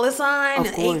Ty Dolla $ign,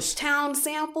 an H-Town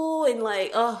sample, and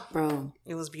like, oh, bro,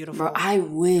 it was beautiful. Bro, I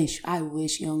wish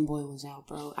Young Boy was out,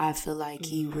 bro. I feel like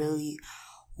he really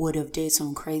would have did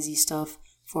some crazy stuff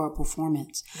for a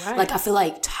performance. Right. Like, I feel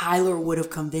like Tyler would have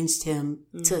convinced him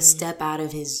to step out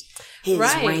of his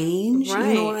range. You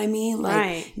know what I mean?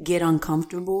 Like, get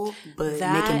uncomfortable, but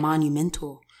make it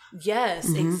monumental. Yes,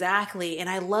 exactly. And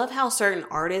I love how certain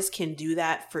artists can do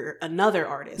that for another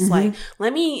artist. Like,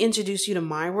 let me introduce you to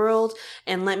my world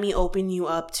and let me open you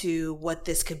up to what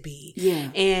this could be. Yeah.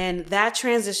 And that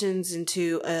transitions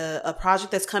into a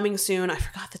project that's coming soon. I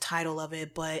forgot the title of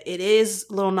it, but it is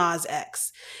Lil Nas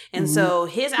X. And so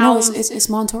his album... No, it's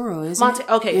Montero, isn't it?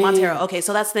 Okay, Montero. Yeah. Okay,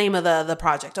 so that's the name of the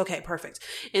project. Okay, perfect.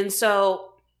 And so...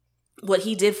 what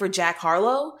he did for Jack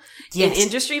Harlow in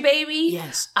Industry Baby.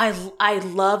 Yes. I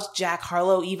loved Jack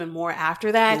Harlow even more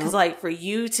after that. Cause like for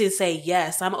you to say,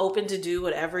 yes, I'm open to do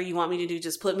whatever you want me to do.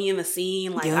 Just put me in the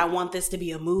scene. Like I want this to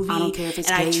be a movie. I don't care if it's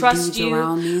and gay I trust dudes you.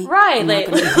 Around me. Right. I'm like,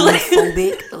 not gonna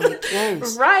be homophobic. Like,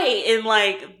 yes. Right. And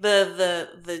like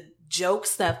the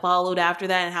jokes that followed after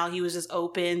that and how he was just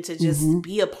open to just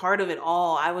be a part of it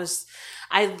all.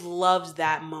 I loved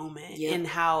that moment and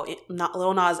how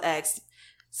Lil Nas X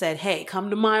said, hey, come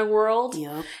to my world.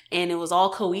 Yep. And it was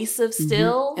all cohesive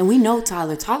still. And we know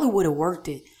Tyler. Tyler would have worked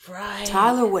it. Right.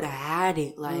 Tyler would have had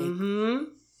it. Like,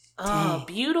 oh,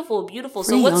 beautiful, beautiful.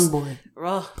 Free so what's Young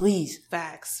Boy? Please.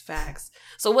 Facts.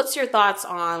 So what's your thoughts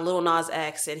on Lil Nas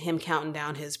X and him counting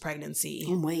down his pregnancy?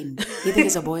 I'm waiting. You think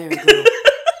it's a boy or a girl?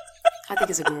 I think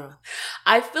it's a girl.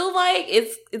 I feel like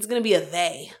it's going to be a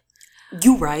they.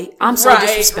 You right. I'm so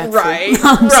disrespectful.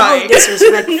 I'm so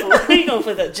disrespectful. You gonna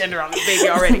put the gender on my baby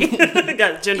already?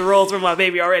 Got gender roles for my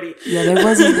baby already. Yeah, there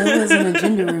wasn't a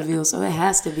gender reveal, so it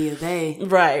has to be a they.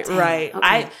 Right.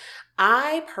 Okay.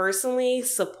 I personally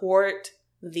support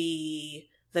the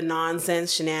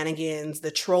nonsense shenanigans, the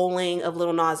trolling of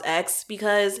Lil Nas X,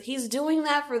 because he's doing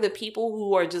that for the people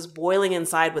who are just boiling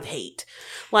inside with hate.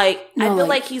 Like, I feel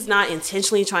like he's not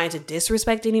intentionally trying to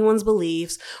disrespect anyone's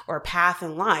beliefs or path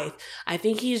in life. I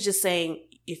think he's just saying,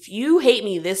 if you hate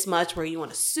me this much where you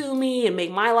want to sue me and make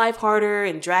my life harder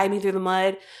and drag me through the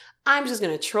mud, I'm just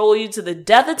going to troll you to the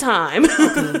death of time.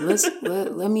 Okay,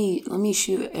 let me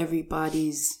shoot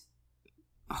everybody's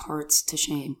hearts to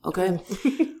shame, okay?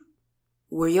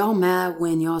 Were y'all mad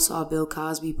when y'all saw Bill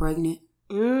Cosby pregnant?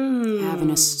 Having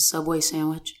a Subway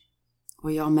sandwich?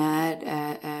 Were y'all mad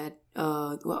at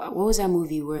what was that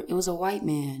movie where it was a white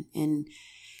man and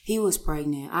he was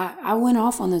pregnant? I went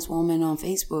off on this woman on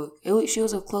Facebook. She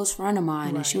was a close friend of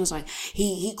mine, and she was like,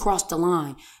 he crossed the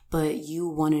line, but you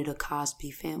wanted a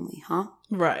Cosby family, huh?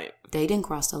 Right. They didn't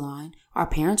cross the line. Our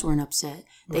parents weren't upset.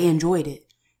 They enjoyed it.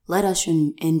 Let us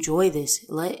enjoy this.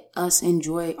 Let us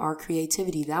enjoy our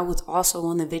creativity. That was also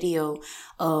on the video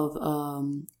of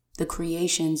the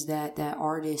creations that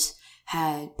artists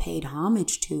had paid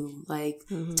homage to. Like,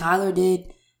 Tyler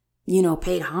did,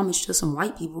 paid homage to some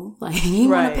white people. Like, he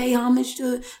want to pay homage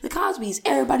to the Cosbys.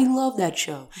 Everybody loved that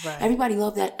show. Right. Everybody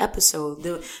loved that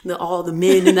episode. All the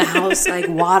men in the house, like,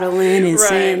 waddling and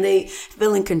saying they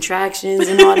feeling contractions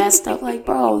and all that stuff. Like,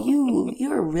 bro,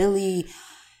 you're really...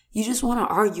 You just want to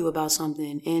argue about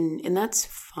something, and that's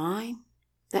fine.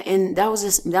 And that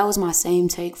was my same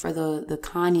take for the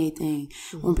Kanye thing.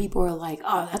 When people are like,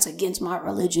 "Oh, that's against my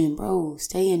religion, bro.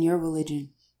 Stay in your religion,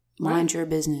 mind your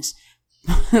business."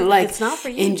 Like, it's not for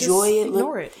you. Enjoy it.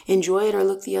 Ignore it. Enjoy it or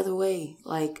look the other way.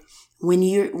 Like,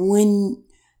 when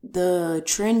the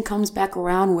trend comes back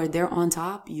around where they're on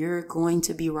top, you're going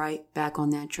to be right back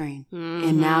on that train,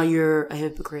 and now you're a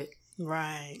hypocrite.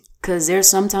 Right. Because there's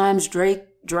sometimes Drake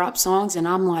drop songs and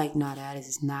I'm like, nah, that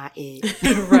is not it.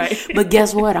 Right. But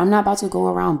guess what? I'm not about to go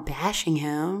around bashing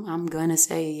him. I'm going to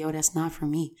say, yo, that's not for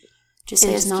me. Just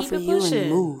say it's not for you and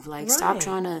move. Like, right. Stop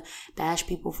trying to bash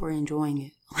people for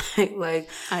enjoying it. like,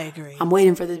 I agree. I'm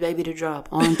waiting for this baby to drop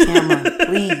on camera,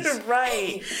 please.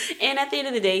 Right. And at the end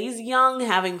of the day, he's young,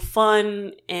 having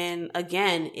fun. And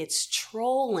again, it's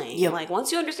trolling. Yep. Like,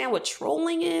 once you understand what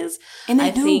trolling is, and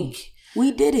I think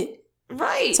we did it.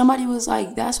 Right. Somebody was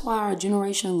like, that's why our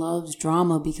generation loves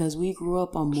drama, because we grew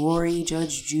up on Maury,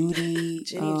 Judge Judy,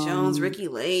 Jenny Jones, Ricky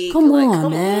Lake. Come like, on,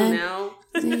 come man. on now.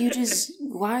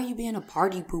 Why are you being a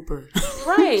party pooper?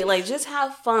 Right. Like, just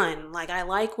have fun. Like, I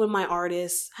like when my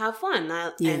artists have fun.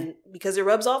 And because it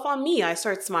rubs off on me, I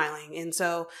start smiling. And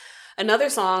so another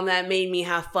song that made me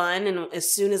have fun, and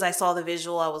as soon as I saw the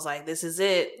visual, I was like, this is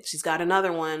it. She's got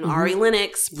another one. Ari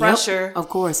Lennox, Pressure. Yep, of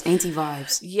course, Auntie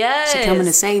vibes. Yes. She coming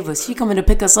to save us. She coming to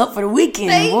pick us up for the weekend,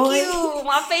 Thank boy. you.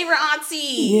 My favorite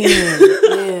auntie.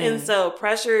 Yeah. And so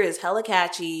Pressure is hella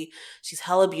catchy. She's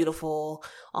hella beautiful.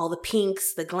 All the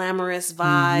pinks, the glamorous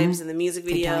vibes in the music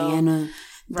video.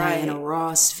 Diana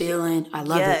Ross feeling. I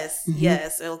love it.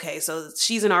 Yes. Okay. So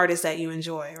she's an artist that you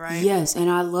enjoy, right? Yes. And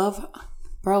I love,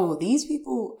 bro, these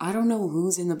people, I don't know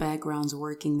who's in the backgrounds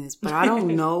working this, but I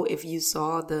don't know if you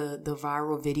saw the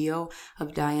viral video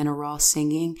of Diana Ross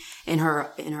singing and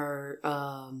her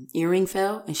earring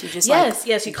fell and she just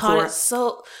she caught it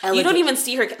so elegant. You don't even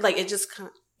see her, like, it just kind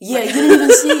of, yeah, you didn't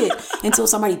even see it until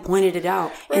somebody pointed it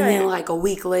out. Right. And then like a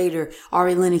week later,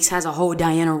 Ari Lennox has a whole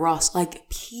Diana Ross. Like,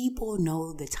 people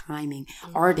know the timing.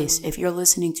 Artists, if you're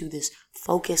listening to this,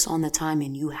 focus on the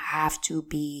timing. You have to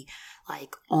be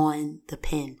like on the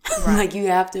pin. Right. Like, you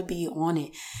have to be on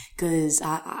it. Cause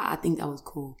I think that was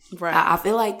cool. Right. I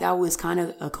feel like that was kind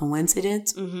of a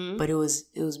coincidence, but it was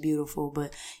beautiful.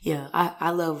 But yeah,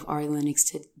 I love Ari Lennox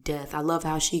to death. I love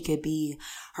how she could be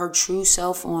her true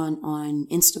self on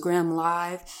Instagram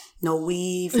Live. No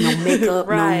weave, no makeup,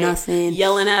 no nothing.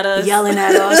 Yelling at us,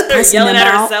 pressing yelling them at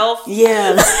out. herself.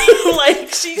 Yeah.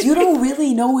 Like, she's... You don't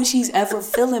really know what she's ever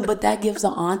feeling, but that gives the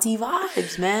auntie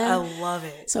vibes, man. I love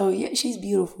it. So yeah, she's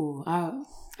beautiful. I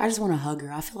just want to hug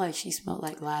her. I feel like she smelled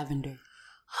like lavender.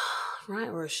 Right,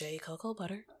 or shea cocoa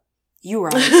butter. You're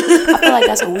right. I feel like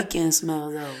that's a weekend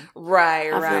smell, though.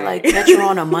 Right. I feel like catch her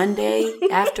on a Monday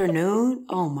afternoon.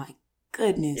 Oh, my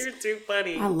goodness. You're too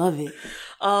funny. I love it.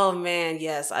 Oh, man,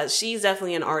 yes. She's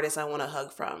definitely an artist I want to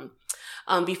hug from.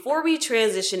 Before we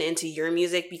transition into your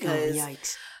music, because... Oh,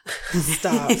 yikes.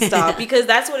 Stop. Because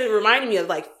that's what it reminded me of.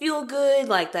 Like, feel good,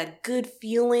 like that good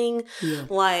feeling. Yeah.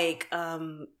 Like,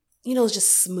 it's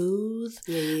just smooth.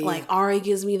 Yeah. Like, Ari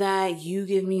gives me that. You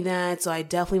give me that. So I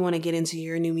definitely want to get into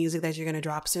your new music that you're going to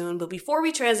drop soon. But before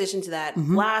we transition to that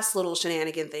last little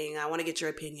shenanigan thing, I want to get your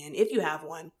opinion, if you have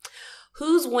one.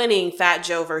 Who's winning, Fat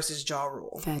Joe versus Ja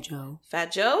Rule? Fat Joe.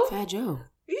 Fat Joe? Fat Joe.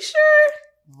 You sure?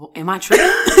 Am I tripping?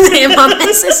 Am I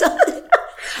missing something?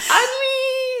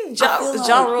 I mean,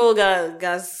 Ja Rule got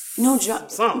no,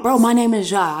 bro, my name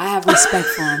is Ja. I have respect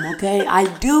for him, okay? I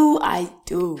do.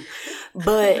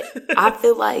 But I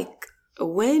feel like,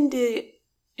 when did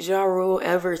Ja Rule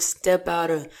ever step out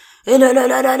of like, come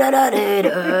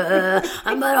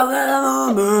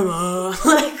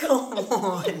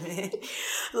on, man.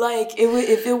 Like,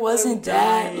 if it wasn't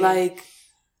that, like,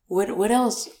 what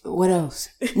else?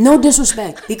 No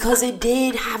disrespect, because it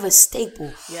did have a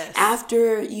staple. Yes.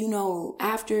 After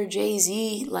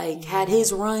Jay-Z, like, had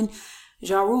his run,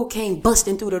 Ja Rule came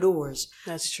busting through the doors.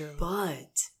 That's true.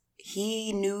 But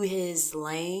he knew his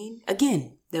lane.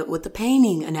 Again, with the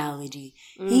painting analogy,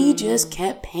 he just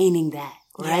kept painting that,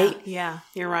 right? Yeah,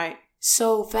 you're right.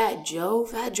 So Fat Joe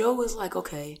was like,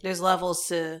 okay. There's levels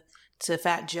to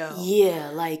Fat Joe.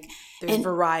 Yeah, like, there's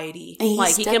variety. And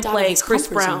like, he can play Chris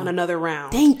Brown another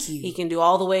round. Thank you. He can do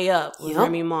All the Way Up with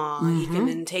Remy Ma. He can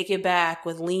then take it back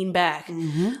with Lean Back.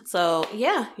 So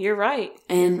yeah, you're right.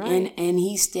 And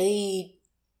he stayed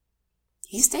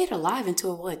alive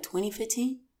until what,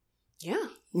 2015? Yeah.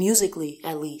 Musically,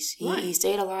 at least. He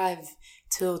stayed alive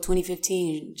till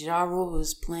 2015. Ja Rule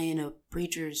was playing a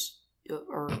preacher's,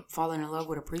 or falling in love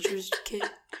with a preacher's kid.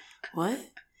 What?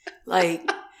 Like,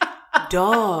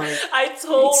 dog. I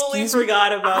totally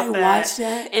forgot about that. I watched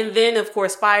that. And then, of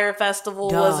course, Fire Festival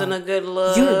wasn't a good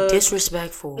look. You're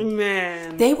disrespectful.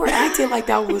 Man. They were acting like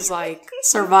that was like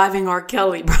surviving R.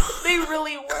 Kelly, bro. They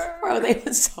really were. Bro, they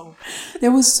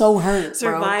was so hurt,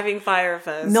 Surviving Fire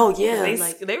Fest. No, yeah.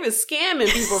 They were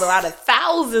scamming people out of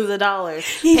thousands of dollars.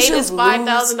 Paid this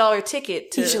 $5,000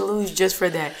 ticket to... He should lose just for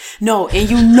that. No, and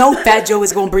Fat Joe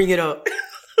is going to bring it up.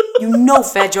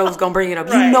 Fat Joe's gonna bring it up.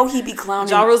 Right. He be clowning.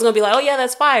 Ja Rule's gonna be like, "Oh yeah,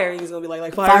 that's fire." He's gonna be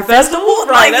like Fire Festival.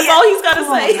 Right, that's all he's gotta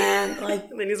say. On, man. Like,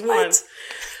 and then he's won.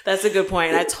 That's a good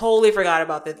point. I totally forgot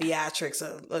about the theatrics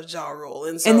of Ja Rule.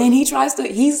 And then he tries to,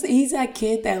 he's that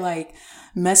kid that like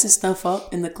messes stuff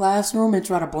up in the classroom and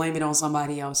try to blame it on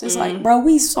somebody else. It's like, bro,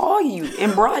 we saw you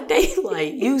in broad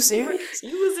daylight. You serious?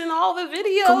 You was in all the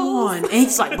videos. Come on. And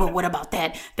he's like, but what about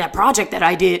that project that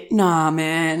I did? Nah,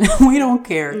 man, we don't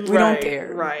care. We don't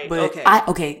care. Right. But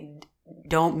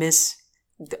don't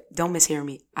mishear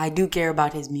me. I do care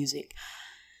about his music.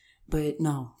 But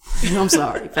no, I'm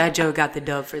sorry. Fat Joe got the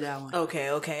dub for that one. Okay.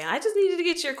 I just needed to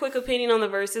get your quick opinion on the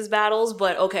versus battles.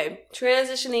 But okay,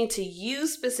 transitioning to you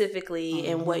specifically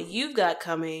and what you've got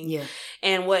coming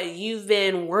and what you've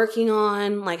been working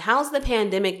on. Like, how's the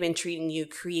pandemic been treating you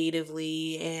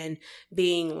creatively and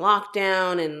being locked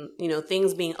down and, you know,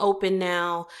 things being open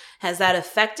now? Has that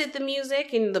affected the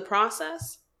music in the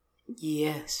process?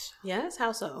 Yes. Yes?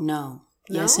 How so? No.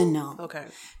 Yes and no. Okay.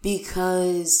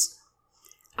 Because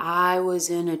I was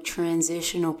in a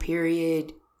transitional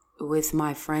period with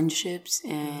my friendships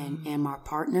and my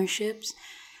partnerships.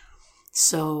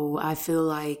 So I feel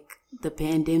like the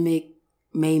pandemic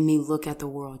made me look at the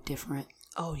world different.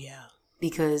 Oh, yeah.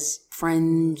 Because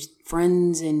friends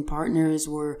and partners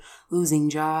were losing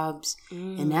jobs,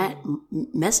 and that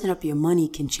messing up your money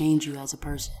can change you as a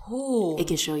person. Ooh. It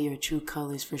can show your true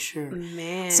colors for sure.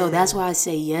 Man. So that's why I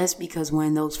say yes, because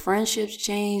when those friendships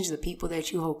change, the people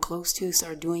that you hold close to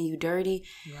start doing you dirty,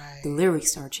 the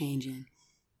lyrics start changing.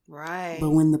 Right. But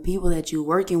when the people that you're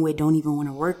working with don't even want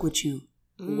to work with you,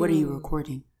 what are you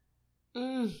recording?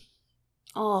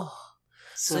 Oh.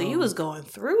 So you was going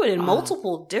through it in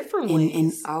multiple different ways.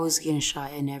 And I was getting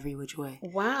shot in every which way.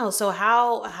 Wow. So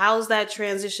how's that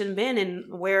transition been,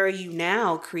 and where are you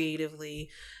now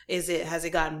creatively? Has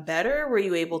it gotten better? Were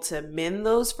you able to mend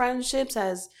those friendships?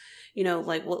 As you know,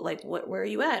 where are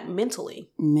you at mentally?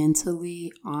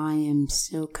 Mentally, I am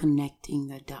still connecting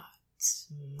the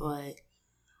dots, but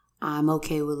I'm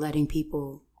okay with letting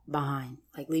people behind,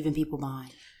 like leaving people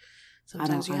behind.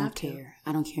 Sometimes I don't care.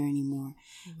 I don't care anymore.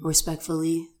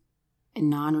 Respectfully and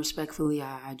non-respectfully,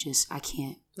 I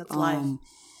can't. That's life.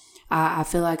 I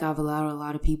feel like I've allowed a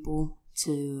lot of people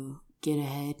to get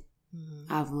ahead.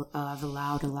 I've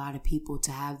allowed a lot of people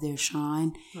to have their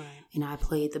shine, and I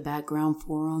played the background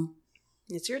for them.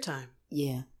 It's your time.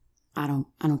 Yeah, I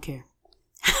don't care.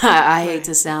 I hate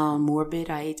to sound morbid.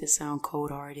 I hate to sound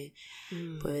cold-hearted,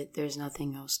 but there's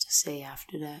nothing else to say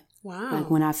after that. Wow. Like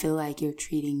when I feel like you're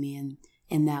treating me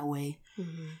in that way,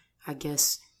 I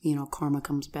guess, you know, karma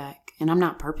comes back. And I'm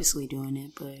not purposely doing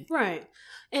it, but... Right.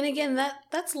 And again,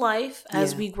 that's life.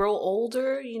 As we grow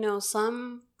older, you know,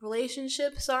 some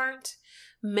relationships aren't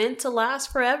meant to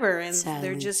last forever, and sadly,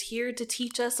 they're just here to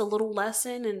teach us a little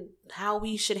lesson and how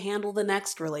we should handle the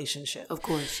next relationship. Of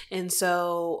course. And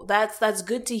so that's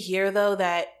good to hear, though,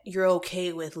 that you're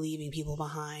okay with leaving people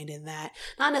behind, and that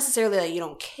not necessarily that you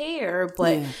don't care,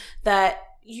 but that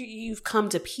you've come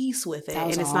to peace with it,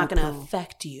 and it's not going to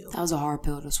affect you. That was a hard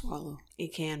pill to swallow.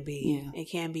 It can be. Yeah.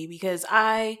 It can be, because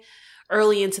I,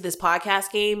 early into this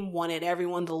podcast game, wanted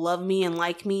everyone to love me and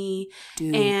like me.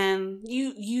 Dude. And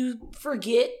you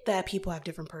forget that people have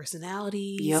different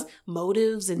personalities,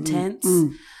 motives, intents.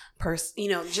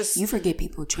 You forget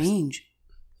people change.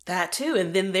 That too.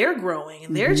 And then they're growing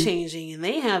and they're changing, and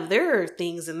they have their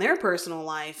things in their personal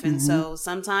life. And so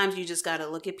sometimes you just got to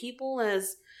look at people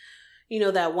as, you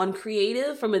know, that one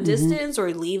creative from a distance,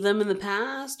 or leave them in the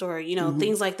past, or, you know,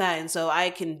 things like that. And so I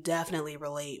can definitely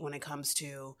relate when it comes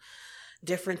to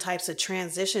different types of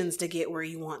transitions to get where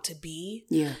you want to be.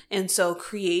 Yeah. And so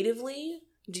creatively,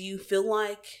 do you feel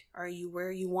like, are you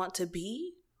where you want to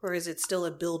be, or is it still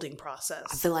a building process?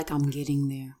 I feel like I'm getting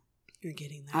there. You're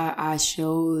getting there. I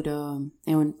showed, and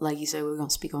when, like you said, we're going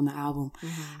to speak on the album.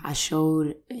 I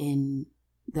showed in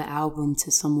the album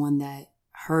to someone that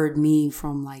heard me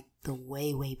from like the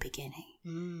way beginning.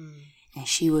 And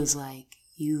she was like,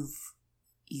 you've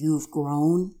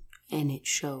grown, and it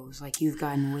shows. Like, you've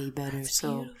gotten way better. That's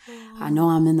so beautiful. I know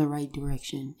I'm in the right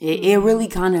direction. It really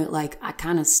kind of like, I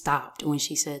kind of stopped when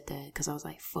she said that, because I was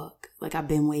like, fuck, like I've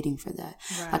been waiting for that.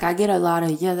 Like I get a lot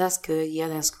of, yeah, that's good, yeah,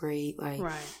 that's great, like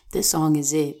this song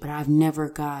is it, but I've never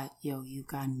got, you've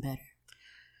gotten better.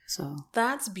 So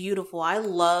that's beautiful. I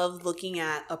love looking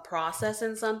at a process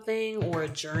in something, or a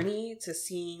journey, to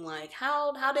seeing like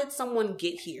how did someone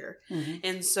get here.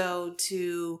 And so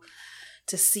to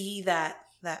see that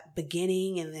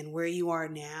beginning and then where you are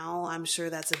now, I'm sure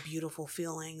that's a beautiful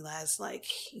feeling. That's like,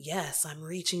 yes, I'm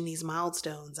reaching these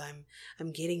milestones.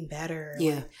 I'm getting better.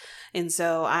 Yeah. And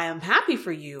so I am happy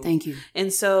for you. Thank you.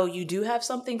 And so you do have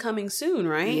something coming soon,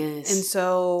 right? Yes. And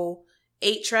so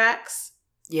 8 tracks.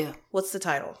 Yeah. What's the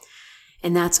title?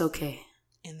 And That's Okay.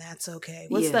 And That's Okay.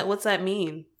 What's that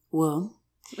mean? Well,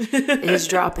 it's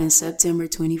dropping September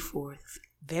 24th.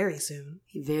 Very soon.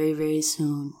 Very, very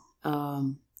soon.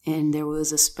 And there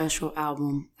was a special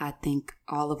album, I think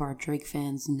all of our Drake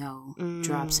fans know,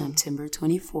 dropped September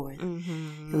 24th.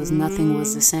 Mm-hmm. It was Nothing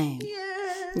Was the Same. Yeah.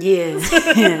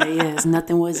 Yes,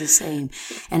 Nothing Was the Same.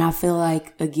 And I feel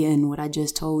like, again, what I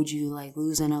just told you, like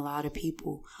losing a lot of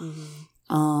people,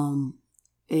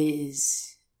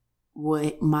 is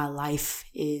what my life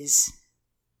is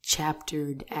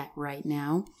chaptered at right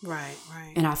now. Right.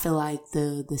 And I feel like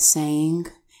the saying,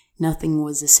 Nothing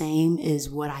Was the Same, is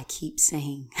what I keep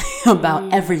saying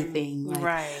about everything. Like,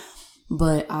 right.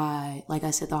 But like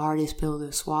I said, the hardest pill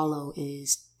to swallow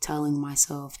is telling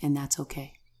myself, and that's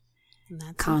okay. And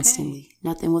that's constantly. Okay.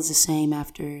 Nothing was the same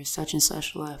after such and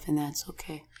such left, and that's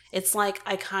okay. It's like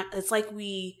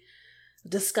we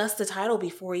discussed the title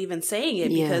before even saying it,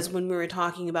 because when we were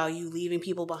talking about you leaving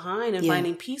people behind and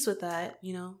finding peace with that,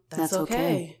 that's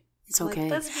okay. It's okay.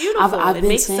 That's beautiful. I've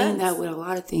been saying sense. that with a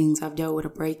lot of things. I've dealt with a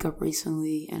breakup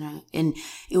recently, and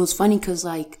it was funny because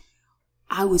like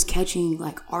I was catching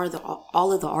like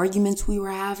all of the arguments we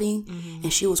were having,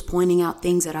 and she was pointing out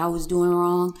things that I was doing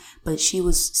wrong, but she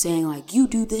was saying like, you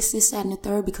do this, that, and the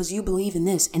third because you believe in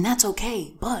this, and that's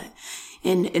okay, but.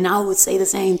 And I would say the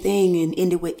same thing and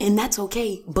end it with, and that's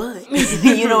okay, but,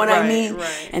 you know what I mean?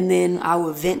 Right. And then I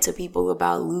would vent to people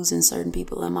about losing certain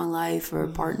people in my life or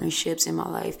partnerships in my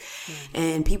life.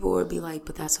 And people would be like,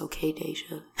 but that's okay,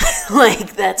 Deja.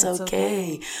 Like, that's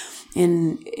okay.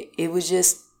 And it was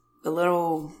just a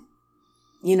little,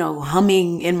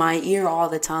 humming in my ear all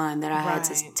the time that I had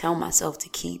to tell myself to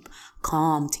keep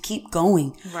calm, to keep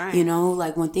going. Right.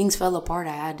 Like when things fell apart,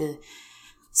 I had to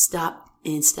stop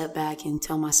and step back and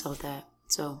tell myself that.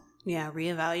 So yeah,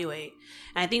 reevaluate.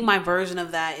 And I think my version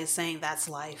of that is saying that's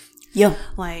life. Yeah,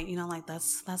 like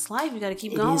that's life. You got to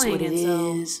keep going. It is what it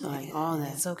is. like all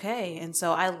that. It's okay. And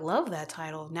so I love that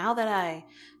title. Now that I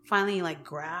finally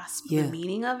grasp the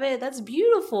meaning of it, that's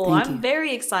beautiful. I'm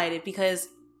very excited because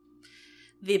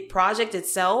the project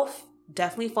itself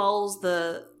definitely follows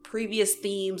the previous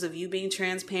themes of you being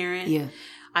transparent. Yeah.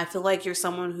 I feel like you're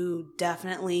someone who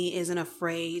definitely isn't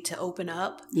afraid to open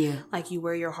up. Yeah. Like you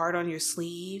wear your heart on your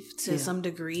sleeve to some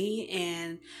degree.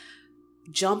 And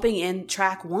jumping in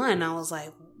track 1, I was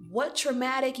like, what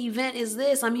traumatic event is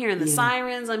this? I'm hearing the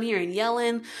sirens. I'm hearing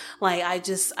yelling. Like,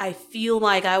 I feel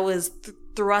like I was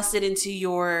thrusted into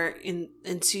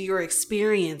your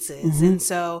experiences. And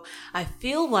so I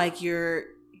feel like you're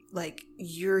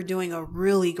doing a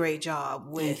really great job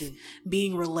with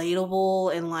being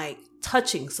relatable and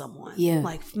touching someone,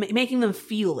 making them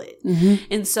feel it.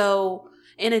 And so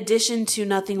in addition to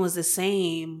Nothing Was the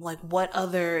Same, what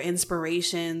other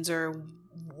inspirations or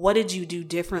what did you do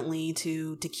differently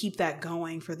to keep that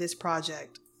going for this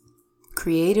project?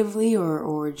 Creatively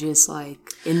or just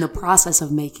in the process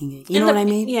of making it? You know what I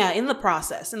mean? Yeah, in the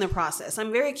process.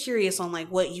 I'm very curious on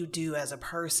what you do as a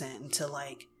person to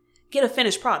get a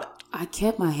finished product. I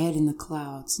kept my head in the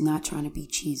clouds, not trying to be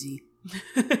cheesy.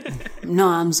 No,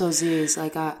 I'm so serious. I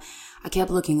kept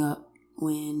looking up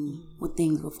when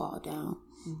things would fall down.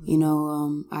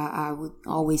 I would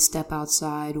always step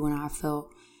outside when I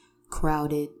felt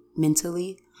crowded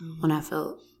mentally, when I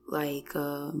felt like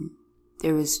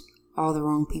there was all the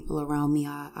wrong people around me.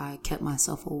 I kept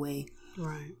myself away.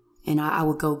 Right. And I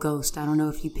would go ghost. I don't know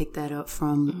if you picked that up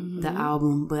from the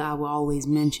album, but I would always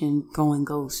mention going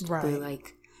ghost. Right. But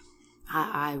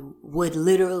I would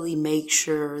literally make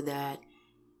sure that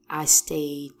I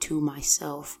stayed to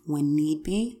myself when need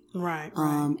be. Right.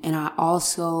 And I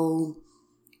also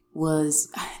was,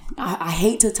 I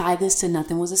hate to tie this to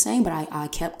Nothing Was the Same, but I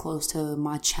kept close to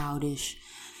my childish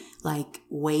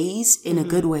ways in a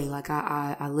good way.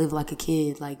 I live like a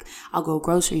kid. I'll go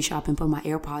grocery shopping, put my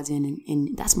AirPods in,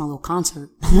 and that's my little concert.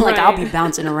 I'll be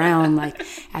bouncing around,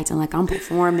 acting like I'm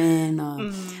performing.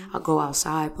 I'll go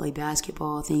outside, play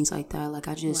basketball, things like that.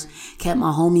 I just kept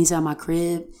my homies at my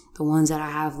crib, the ones that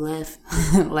I have left,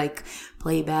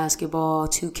 play basketball,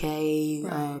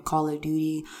 2K, Call of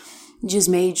Duty. Just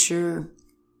made sure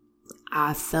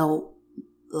I felt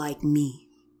like me.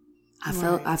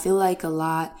 I feel like a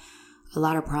lot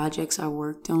of projects I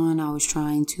worked on, I was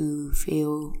trying to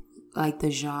feel like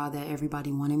the Ja that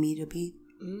everybody wanted me to be.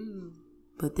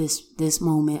 But this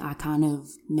moment, I kind of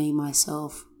made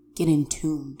myself get in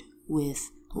tuned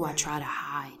with who I try to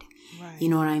hide. Right. You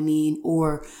know what I mean?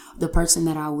 Or the person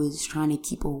that I was trying to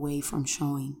keep away from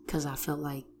showing because I felt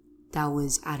like that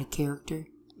was out of character.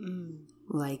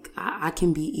 I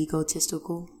can be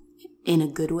egotistical in a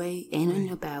good way and in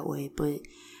a bad way, but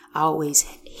I always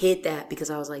hid that because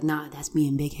I was like, nah, that's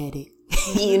being big-headed.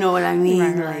 You know what I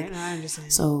mean? Right. I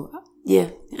understand. So Yeah,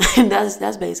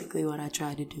 that's basically what I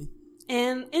try to do.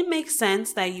 And it makes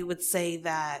sense that you would say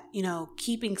that,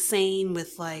 keeping sane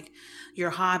with like your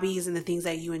hobbies and the things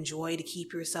that you enjoy to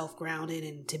keep yourself grounded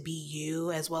and to be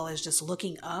you, as well as just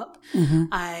looking up. Mm-hmm.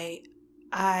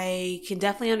 I can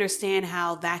definitely understand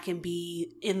how that can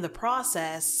be in the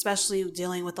process, especially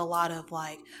dealing with a lot of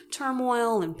like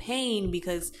turmoil and pain,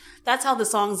 because that's how the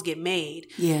songs get made.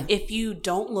 Yeah. If you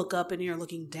don't look up and you're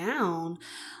looking down,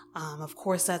 of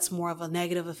course, that's more of a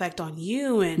negative effect on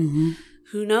you. And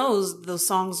who knows, those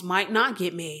songs might not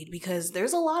get made because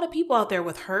there's a lot of people out there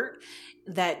with hurt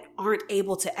that aren't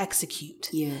able to execute.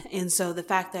 Yeah. And so the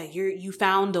fact that you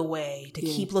found a way to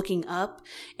keep looking up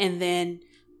and then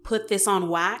put this on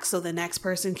wax so the next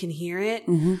person can hear it.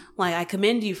 Like, I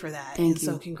commend you for that. Thank you.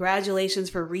 So congratulations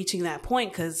for reaching that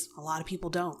point, because a lot of people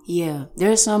don't. Yeah.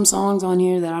 There's some songs on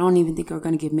here that I don't even think are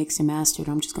going to get mixed and mastered.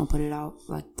 I'm just going to put it out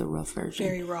like the rough version.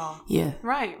 Very raw. Yeah.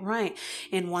 Right.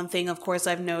 And one thing, of course,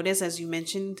 I've noticed, as you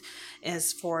mentioned,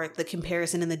 as for the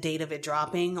comparison and the date of it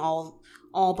dropping, all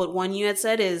but one you had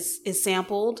said is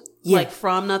sampled, like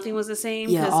from Nothing Was the Same.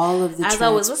 Yeah, all of the as tracks. I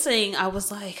was listening, I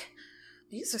was like,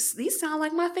 these sound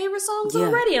like my favorite songs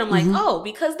already. And I'm like, oh,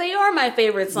 because they are my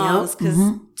favorite songs, because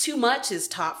Too Much is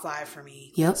top 5 for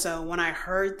me. Yep. So when I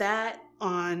heard that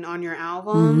on your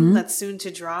album that's soon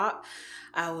to drop,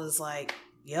 I was like,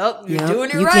 yep, you're doing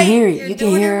it right. You can hear it. You're you can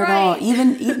hear it right. all.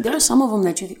 Even there are some of them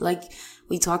that you, like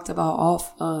we talked about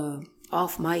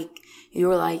off mic. You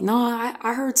were like, no,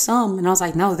 I heard some. And I was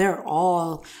like, no, they're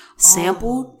all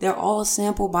sampled. They're all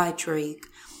sampled by Drake.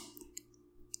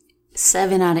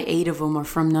 7 out of 8 of them are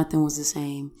from Nothing Was the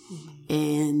Same.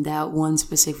 And that one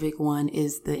specific one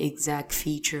is the exact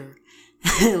feature.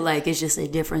 Like, it's just a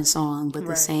different song, but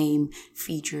the same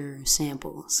feature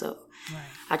sample. So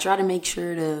I try to make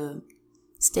sure to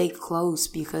stay close,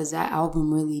 because that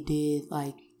album really did,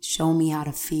 like, show me how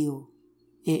to feel.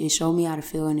 It showed me how to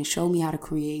feel, and it showed me how to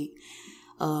create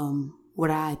what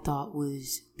I thought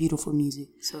was beautiful music.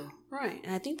 So right.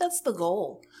 And I think that's the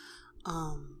goal.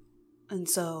 And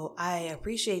so I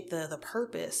appreciate the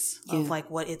purpose of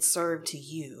like what it served to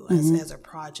you as a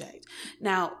project.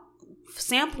 Now,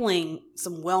 sampling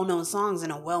some well-known songs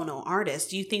and a well-known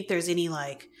artist, do you think there's any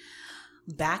like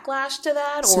backlash to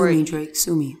that? Sue me, Drake,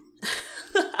 sue me.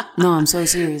 No, I'm so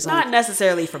serious. Not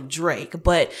necessarily from Drake,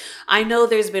 but I know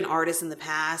there's been artists in the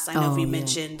past. I know we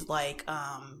mentioned like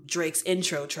Drake's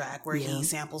intro track where he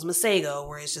samples Masego,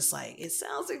 where it's just like, it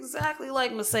sounds exactly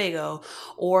like Masego.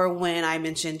 Or when I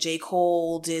mentioned J.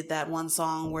 Cole did that one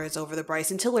song where it's over the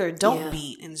Bryson Tiller Don't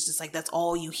beat, and it's just like, that's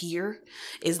all you hear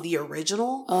is the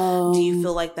original. Do you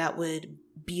feel like that would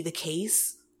be the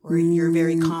case? Or you're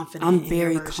very confident? I'm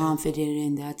very confident,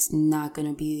 and that's not going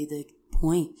to be the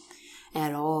point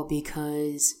at all,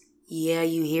 because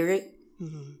you hear it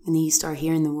and then you start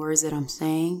hearing the words that I'm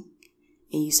saying,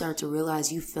 and you start to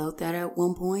realize you felt that at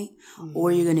one point,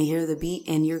 or you're going to hear the beat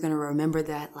and you're going to remember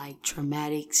that like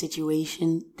traumatic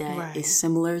situation that is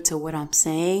similar to what I'm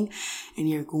saying, and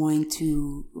you're going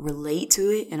to relate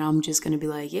to it, and I'm just going to be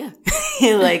like, yeah,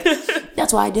 like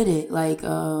that's why I did it. Like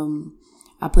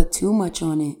I put Too Much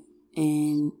on it.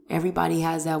 And everybody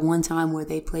has that one time where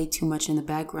they play Too Much in the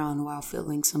background while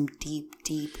feeling some deep,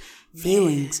 deep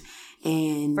feelings.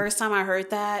 And first time I heard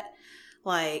that,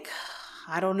 like,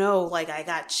 I don't know, like I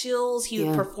got chills. He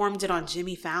performed it on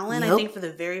Jimmy Fallon, I think, for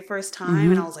the very first time.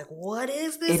 And I was like, what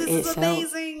is this? This is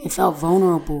amazing. It felt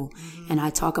vulnerable. And I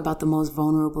talk about the most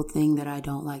vulnerable thing that I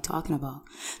don't like talking about.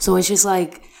 So it's just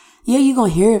like, yeah, you're going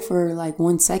to hear it for like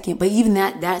 1 second. But even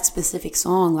that specific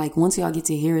song, like once y'all get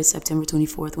to hear it September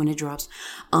 24th when it drops,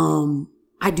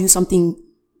 I do something,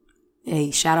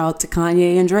 shout out to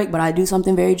Kanye and Drake, but I do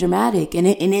something very dramatic. And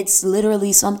it's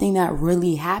literally something that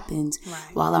really happens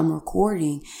while I'm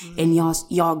recording. And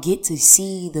y'all get to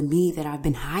see the me that I've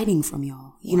been hiding from y'all.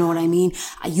 You know what I mean?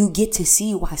 You get to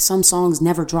see why some songs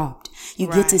never dropped. You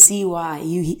get to see why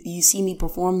you see me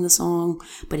perform the song,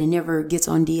 but it never gets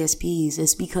on DSPs.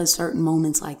 It's because certain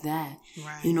moments like that,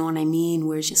 you know what I mean?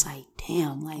 Where it's just like,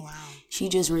 damn, like she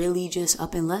just really just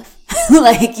up and left.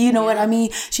 Like, you know what I mean?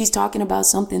 She's talking about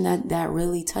something that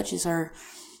really touches her.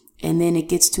 And then it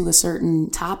gets to a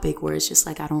certain topic where it's just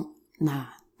like, like,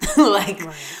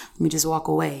 let me just walk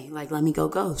away. Like, let me go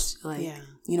ghost. Like,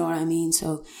 you know what I mean?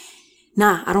 So,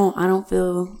 I don't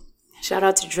feel, shout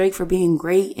out to Drake for being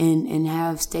great and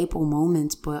have staple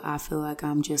moments, but I feel like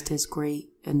I'm just as great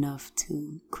enough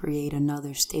to create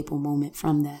another staple moment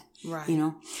from that. Right. You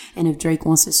know? And if Drake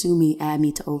wants to sue me, add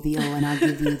me to OVO and I'll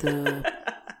give you the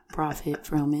profit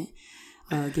from it.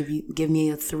 Give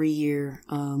me a 3-year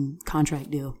contract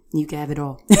deal. You can have it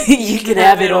all. You can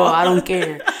have it all. I don't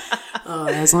care.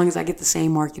 As long as I get the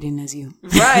same marketing as you.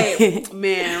 Right.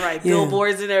 Man, right. Yeah.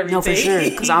 Billboards and everything. No, for sure.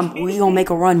 Because we going to make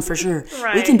a run for sure.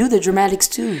 Right. We can do the dramatics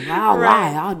too. I'll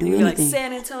lie. I'll do anything. Like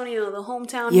San Antonio, the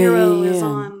hometown hero is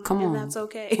on. Come on. That's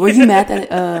okay. Were you mad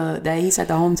that he said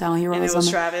the hometown hero? And it was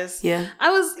Travis. Yeah.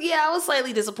 I was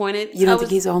slightly disappointed. You don't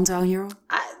think he's a hometown hero?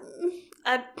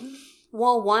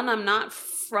 Well, one, I'm not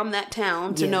from that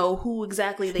town to know who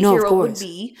exactly the hero would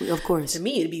be. Of course. To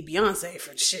me, it'd be Beyonce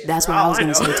for shit. That's what I was going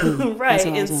to say too. Right.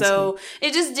 And so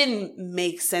it just didn't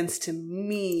make sense to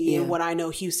me what I know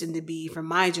Houston to be from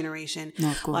my generation.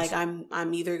 No, of course. Like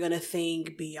I'm either going to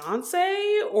think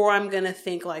Beyonce or I'm going to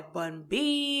think like Bun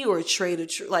B or Trey to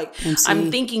like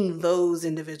I'm thinking those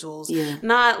individuals,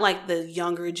 not like the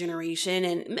younger generation,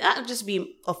 and that would just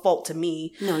be a fault to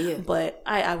me. No, yeah. But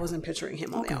I wasn't picturing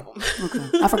him on the album.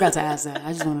 Okay. I forgot to ask that.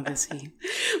 I just wanted to see.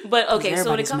 But okay, so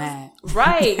when it comes mad.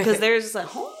 Right, because there's a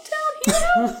hometown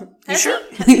hero. Has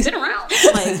he been around?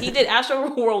 Like he did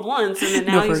Astro World once, and then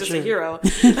now he's just a hero.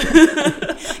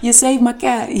 You saved my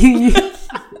cat.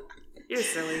 You're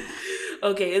silly.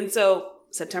 Okay, and so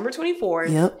September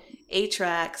 24th. Yep. 8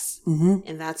 tracks,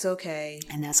 and that's okay.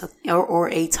 And that's or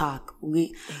ATOC.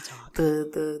 ATOC.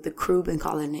 The crew been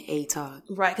calling it ATOC.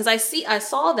 Right, because I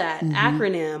saw that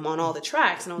acronym on all the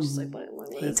tracks, and I was just like,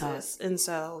 what is this? And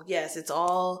so yes, it's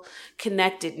all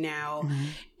connected now.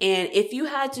 And if you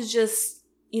had to just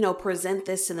present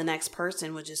this to the next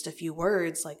person with just a few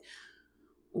words, like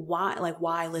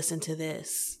why listen to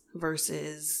this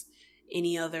versus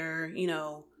any other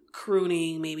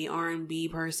crooning, maybe R&B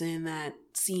person that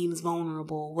seems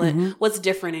vulnerable? What's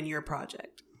different in your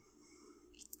project?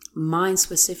 Mine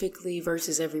specifically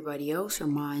versus everybody else, or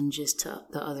mine just to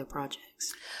the other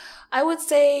projects? I would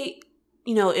say,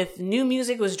 if new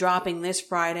music was dropping this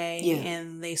Friday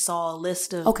and they saw a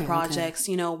list of projects,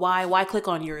 why click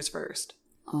on yours first?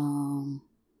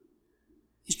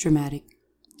 It's dramatic.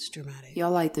 It's dramatic.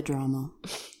 Y'all like the drama.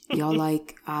 Y'all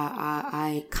like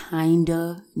I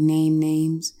kinda name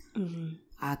names.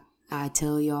 I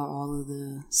tell y'all all of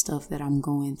the stuff that I'm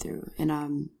going through, and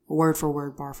I'm word for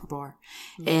word, bar for bar,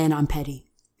 and I'm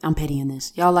petty. I'm petty in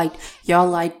this. Y'all like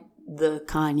the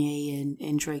Kanye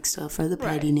and Drake stuff for the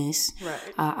pettiness. Right.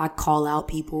 I call out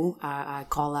people. I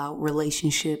call out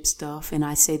relationship stuff, and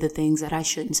I say the things that I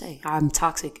shouldn't say. I'm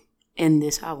toxic in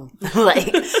this album, but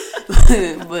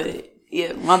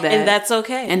yeah, my bad. And that's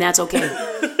okay. And that's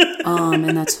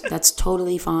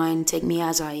totally fine. Take me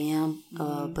as I am.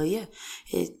 But yeah,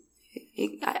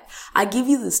 I give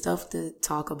you the stuff to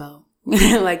talk about.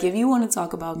 Like if you want to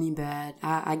talk about me bad,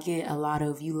 I get a lot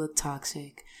of you look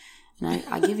toxic, and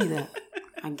I give you that.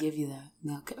 I give you that.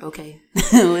 Okay.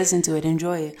 Listen to it,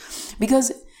 enjoy it,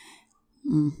 because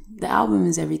the album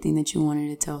is everything that you wanted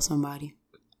to tell somebody,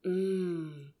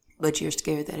 but you're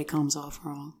scared that it comes off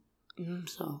wrong.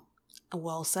 So.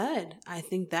 Well said. I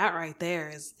think that right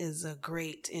there is a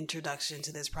great introduction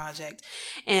to this project.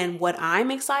 And what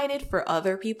I'm excited for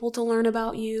other people to learn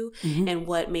about you and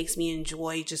what makes me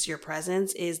enjoy just your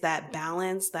presence is that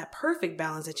balance, that perfect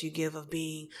balance that you give of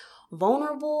being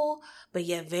vulnerable, but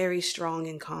yet very strong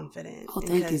and confident. Oh,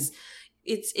 thank you.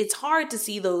 It's hard to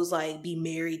see those like be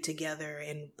married together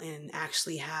and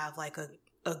actually have like a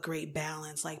great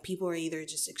balance. Like people are either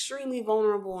just extremely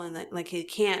vulnerable and like it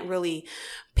can't really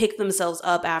pick themselves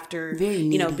up after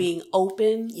being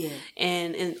open,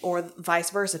 and or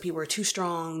vice versa. People are too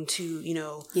strong, too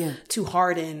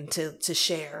hardened to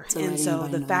share. And so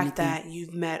the fact that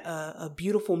you've met a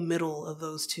beautiful middle of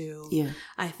those two,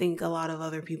 I think a lot of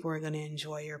other people are going to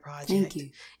enjoy your project. Thank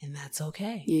you. And that's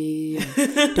okay.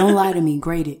 Yeah. Don't lie to me.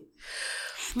 Grade it.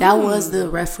 That was the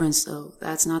reference though.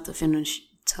 That's not the finish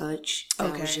touch.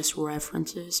 That was just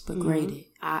references, but graded.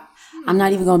 I'm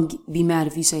not even gonna be mad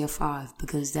if you say a 5,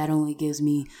 because that only gives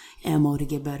me ammo to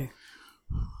get better.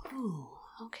 Ooh,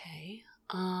 okay.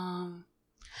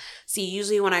 See,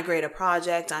 usually when I grade a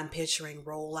project, I'm picturing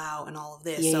rollout and all of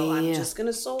this. So I'm just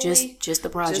gonna solely just the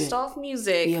project, just off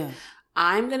music. Yeah,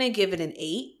 I'm gonna give it an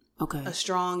 8. Okay, a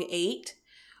strong 8,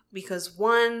 because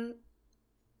one,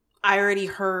 I already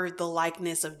heard the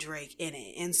likeness of Drake in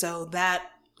it, and so that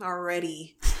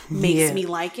already makes me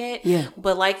like it. Yeah.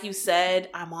 But like you said,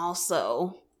 I'm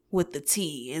also with the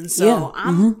T. And so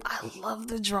I love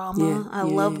the drama. I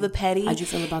love the petty. How'd you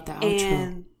feel about the outro?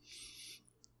 And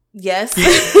yes.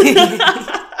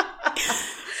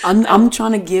 I'm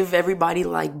trying to give everybody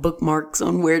like bookmarks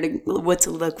on what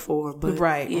to look for. But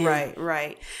Right.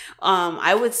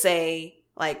 I would say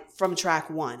like from track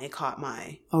one, it caught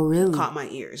my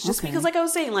ears. Just because, like I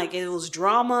was saying, like it was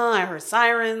drama. I heard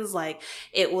sirens. Like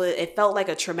it felt like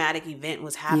a traumatic event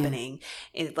was happening.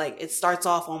 Yeah. It starts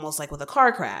off almost like with a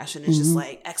car crash, and it's just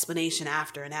like explanation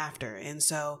after and after. And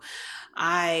so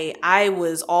I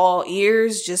was all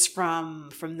ears just from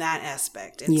that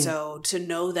aspect. And so to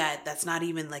know that that's not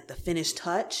even like the finished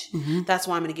touch, that's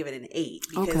why I'm going to give it an 8,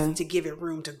 because to give it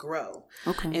room to grow.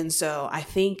 Okay. And so I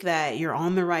think that you're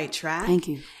on the right track. Thank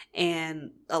you.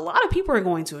 And a lot of people are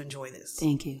going to enjoy this.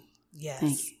 Thank you. Yes.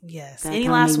 Thank you. Yes. Any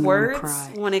last words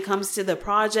when it comes to the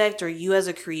project, or you as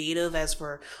a creative, as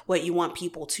for what you want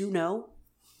people to know?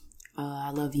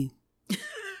 I love you.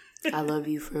 I love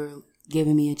you for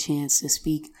giving me a chance to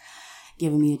speak,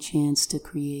 giving me a chance to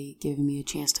create, giving me a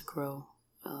chance to grow.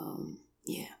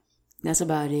 Yeah, that's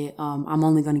about it. I'm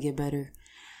only going to get better.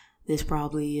 This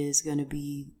probably is going to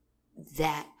be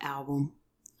that album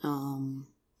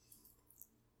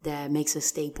that makes a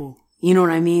staple. You know what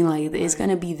I mean? Like, it's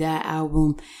going to be that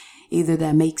album either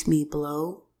that makes me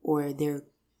blow, or the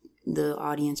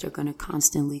audience are going to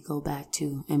constantly go back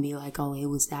to and be like, oh, it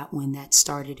was that one that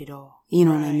started it all. You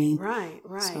know what I mean? Right.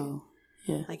 So,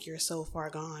 yeah. Like you're so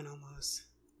far gone almost.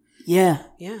 Yeah.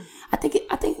 Yeah. I think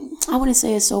I wouldn't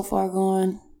say it's so far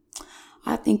gone.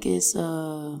 I think it's maybe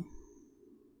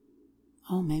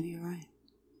you're right.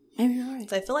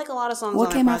 So I feel like a lot of songs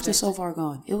what came after So Far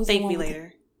Gone? It was Thank Me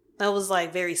Later. That was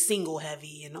like very single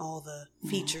heavy in all the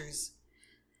features.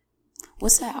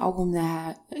 What's that album that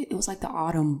had, it was like the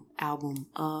autumn album?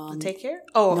 Take Care?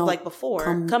 Oh, no, like before.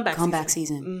 Comeback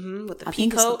season. Mm-hmm, with the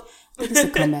peacoat. I think it's the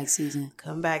comeback season.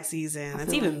 Comeback season.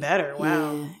 That's even better.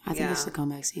 Wow. Yeah, I think it's the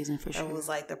comeback season for sure. It was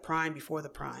like the prime before the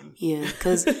prime. Yeah,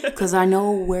 because I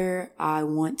know where I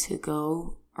want to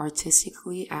go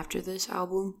artistically after this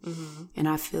album. Mm-hmm. And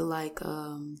I feel like...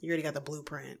 you already got the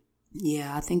blueprint.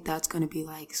 Yeah, I think that's going to be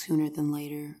like sooner than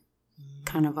later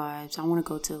kind of vibes. I want to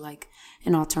go to like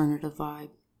an alternative vibe.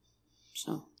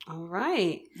 So... All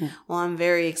right. Yeah. Well, I'm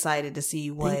very excited to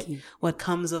see what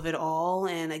comes of it all.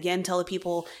 And again, tell the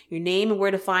people your name and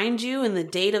where to find you and the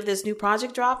date of this new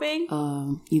project dropping.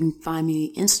 You can find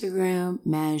me Instagram,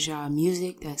 Madjah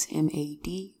Music. That's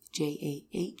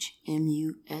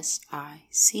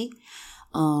MADJAHMUSIC.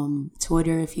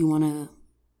 Twitter, if you want to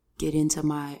get into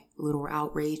my little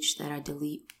outrage that I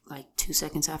delete like 2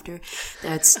 seconds after.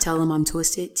 That's Tell Them I'm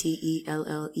Twisted.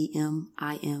 TELLEMIM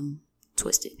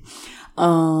Twisted.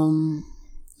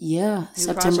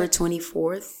 September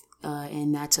 24th,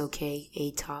 and That's Okay,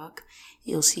 A Talk.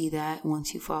 You'll see that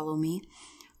once you follow me.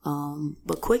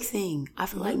 But quick thing, I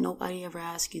feel like nobody ever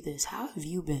asked you this. How have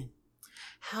you been?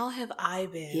 How have I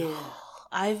been? Yeah.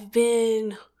 I'm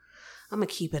going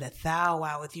to keep it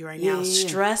 1,000 with you right now.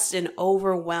 Stressed and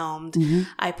overwhelmed. Mm-hmm.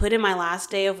 I put in my last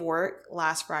day of work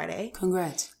last Friday.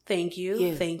 Congrats. Thank you.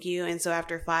 Yeah. Thank you. And so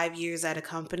after 5 years at a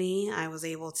company, I was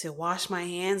able to wash my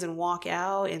hands and walk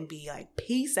out and be like,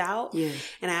 peace out. Yeah.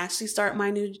 And I actually start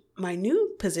my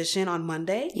new position on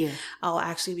Monday. Yeah. I'll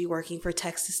actually be working for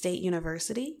Texas State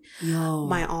University,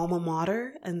 my alma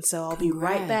mater. And so I'll be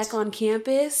right back on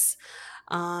campus.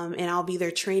 And I'll be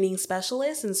their training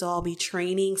specialist. And so I'll be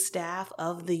training staff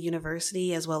of the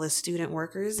university as well as student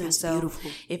workers. That's and so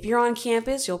beautiful. If you're on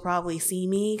campus, you'll probably see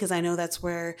me because I know that's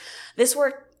where this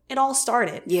work, it all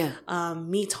started. Yeah.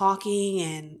 Me talking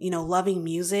and, loving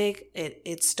music.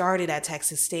 It started at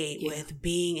Texas State with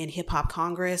being in Hip Hop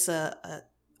Congress, a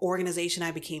organization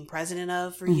I became president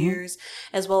of for years,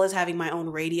 as well as having my own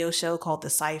radio show called The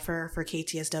Cypher for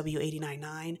KTSW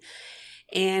 89.9.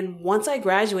 And once I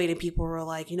graduated, people were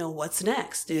like, what's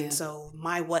next? And so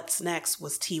my what's next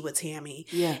was Tea with Tammy.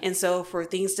 Yeah. And so for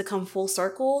things to come full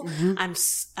circle, I'm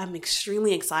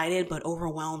extremely excited, but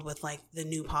overwhelmed with like the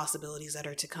new possibilities that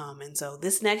are to come. And so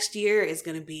this next year is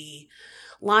going to be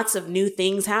lots of new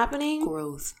things happening.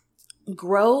 Growth.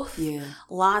 Yeah.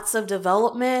 Lots of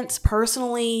development,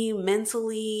 personally,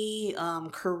 mentally,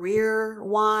 career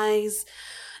wise.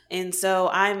 And so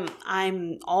I'm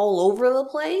all over the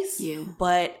place,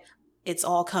 but it's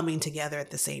all coming together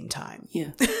at the same time.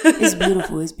 Yeah, it's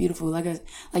beautiful. It's beautiful. Like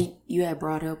you had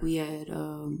brought up, we had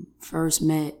first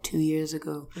met 2 years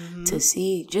ago to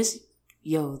see just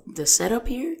the setup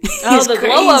here. Oh, the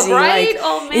glow up, right? Like,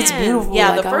 oh man, it's beautiful.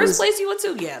 Yeah, like the first place you went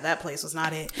to, that place was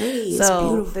not it. Hey,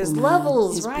 so there's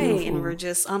levels, it's right? Beautiful. And we're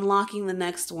just unlocking the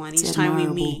next one each time we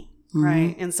meet. Mm-hmm.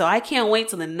 Right. And so I can't wait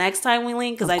till the next time we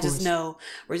link because I just know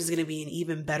we're just going to be in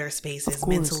even better spaces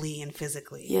mentally and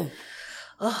physically. Yeah.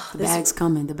 The bag's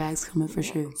coming. The bag's coming for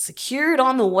sure. Secured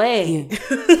on the way.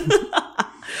 Yeah.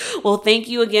 Well, thank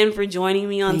you again for joining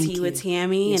me on Tea with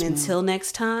Tammy. Yes, and until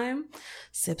next time,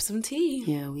 sip some tea.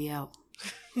 Yeah, we out.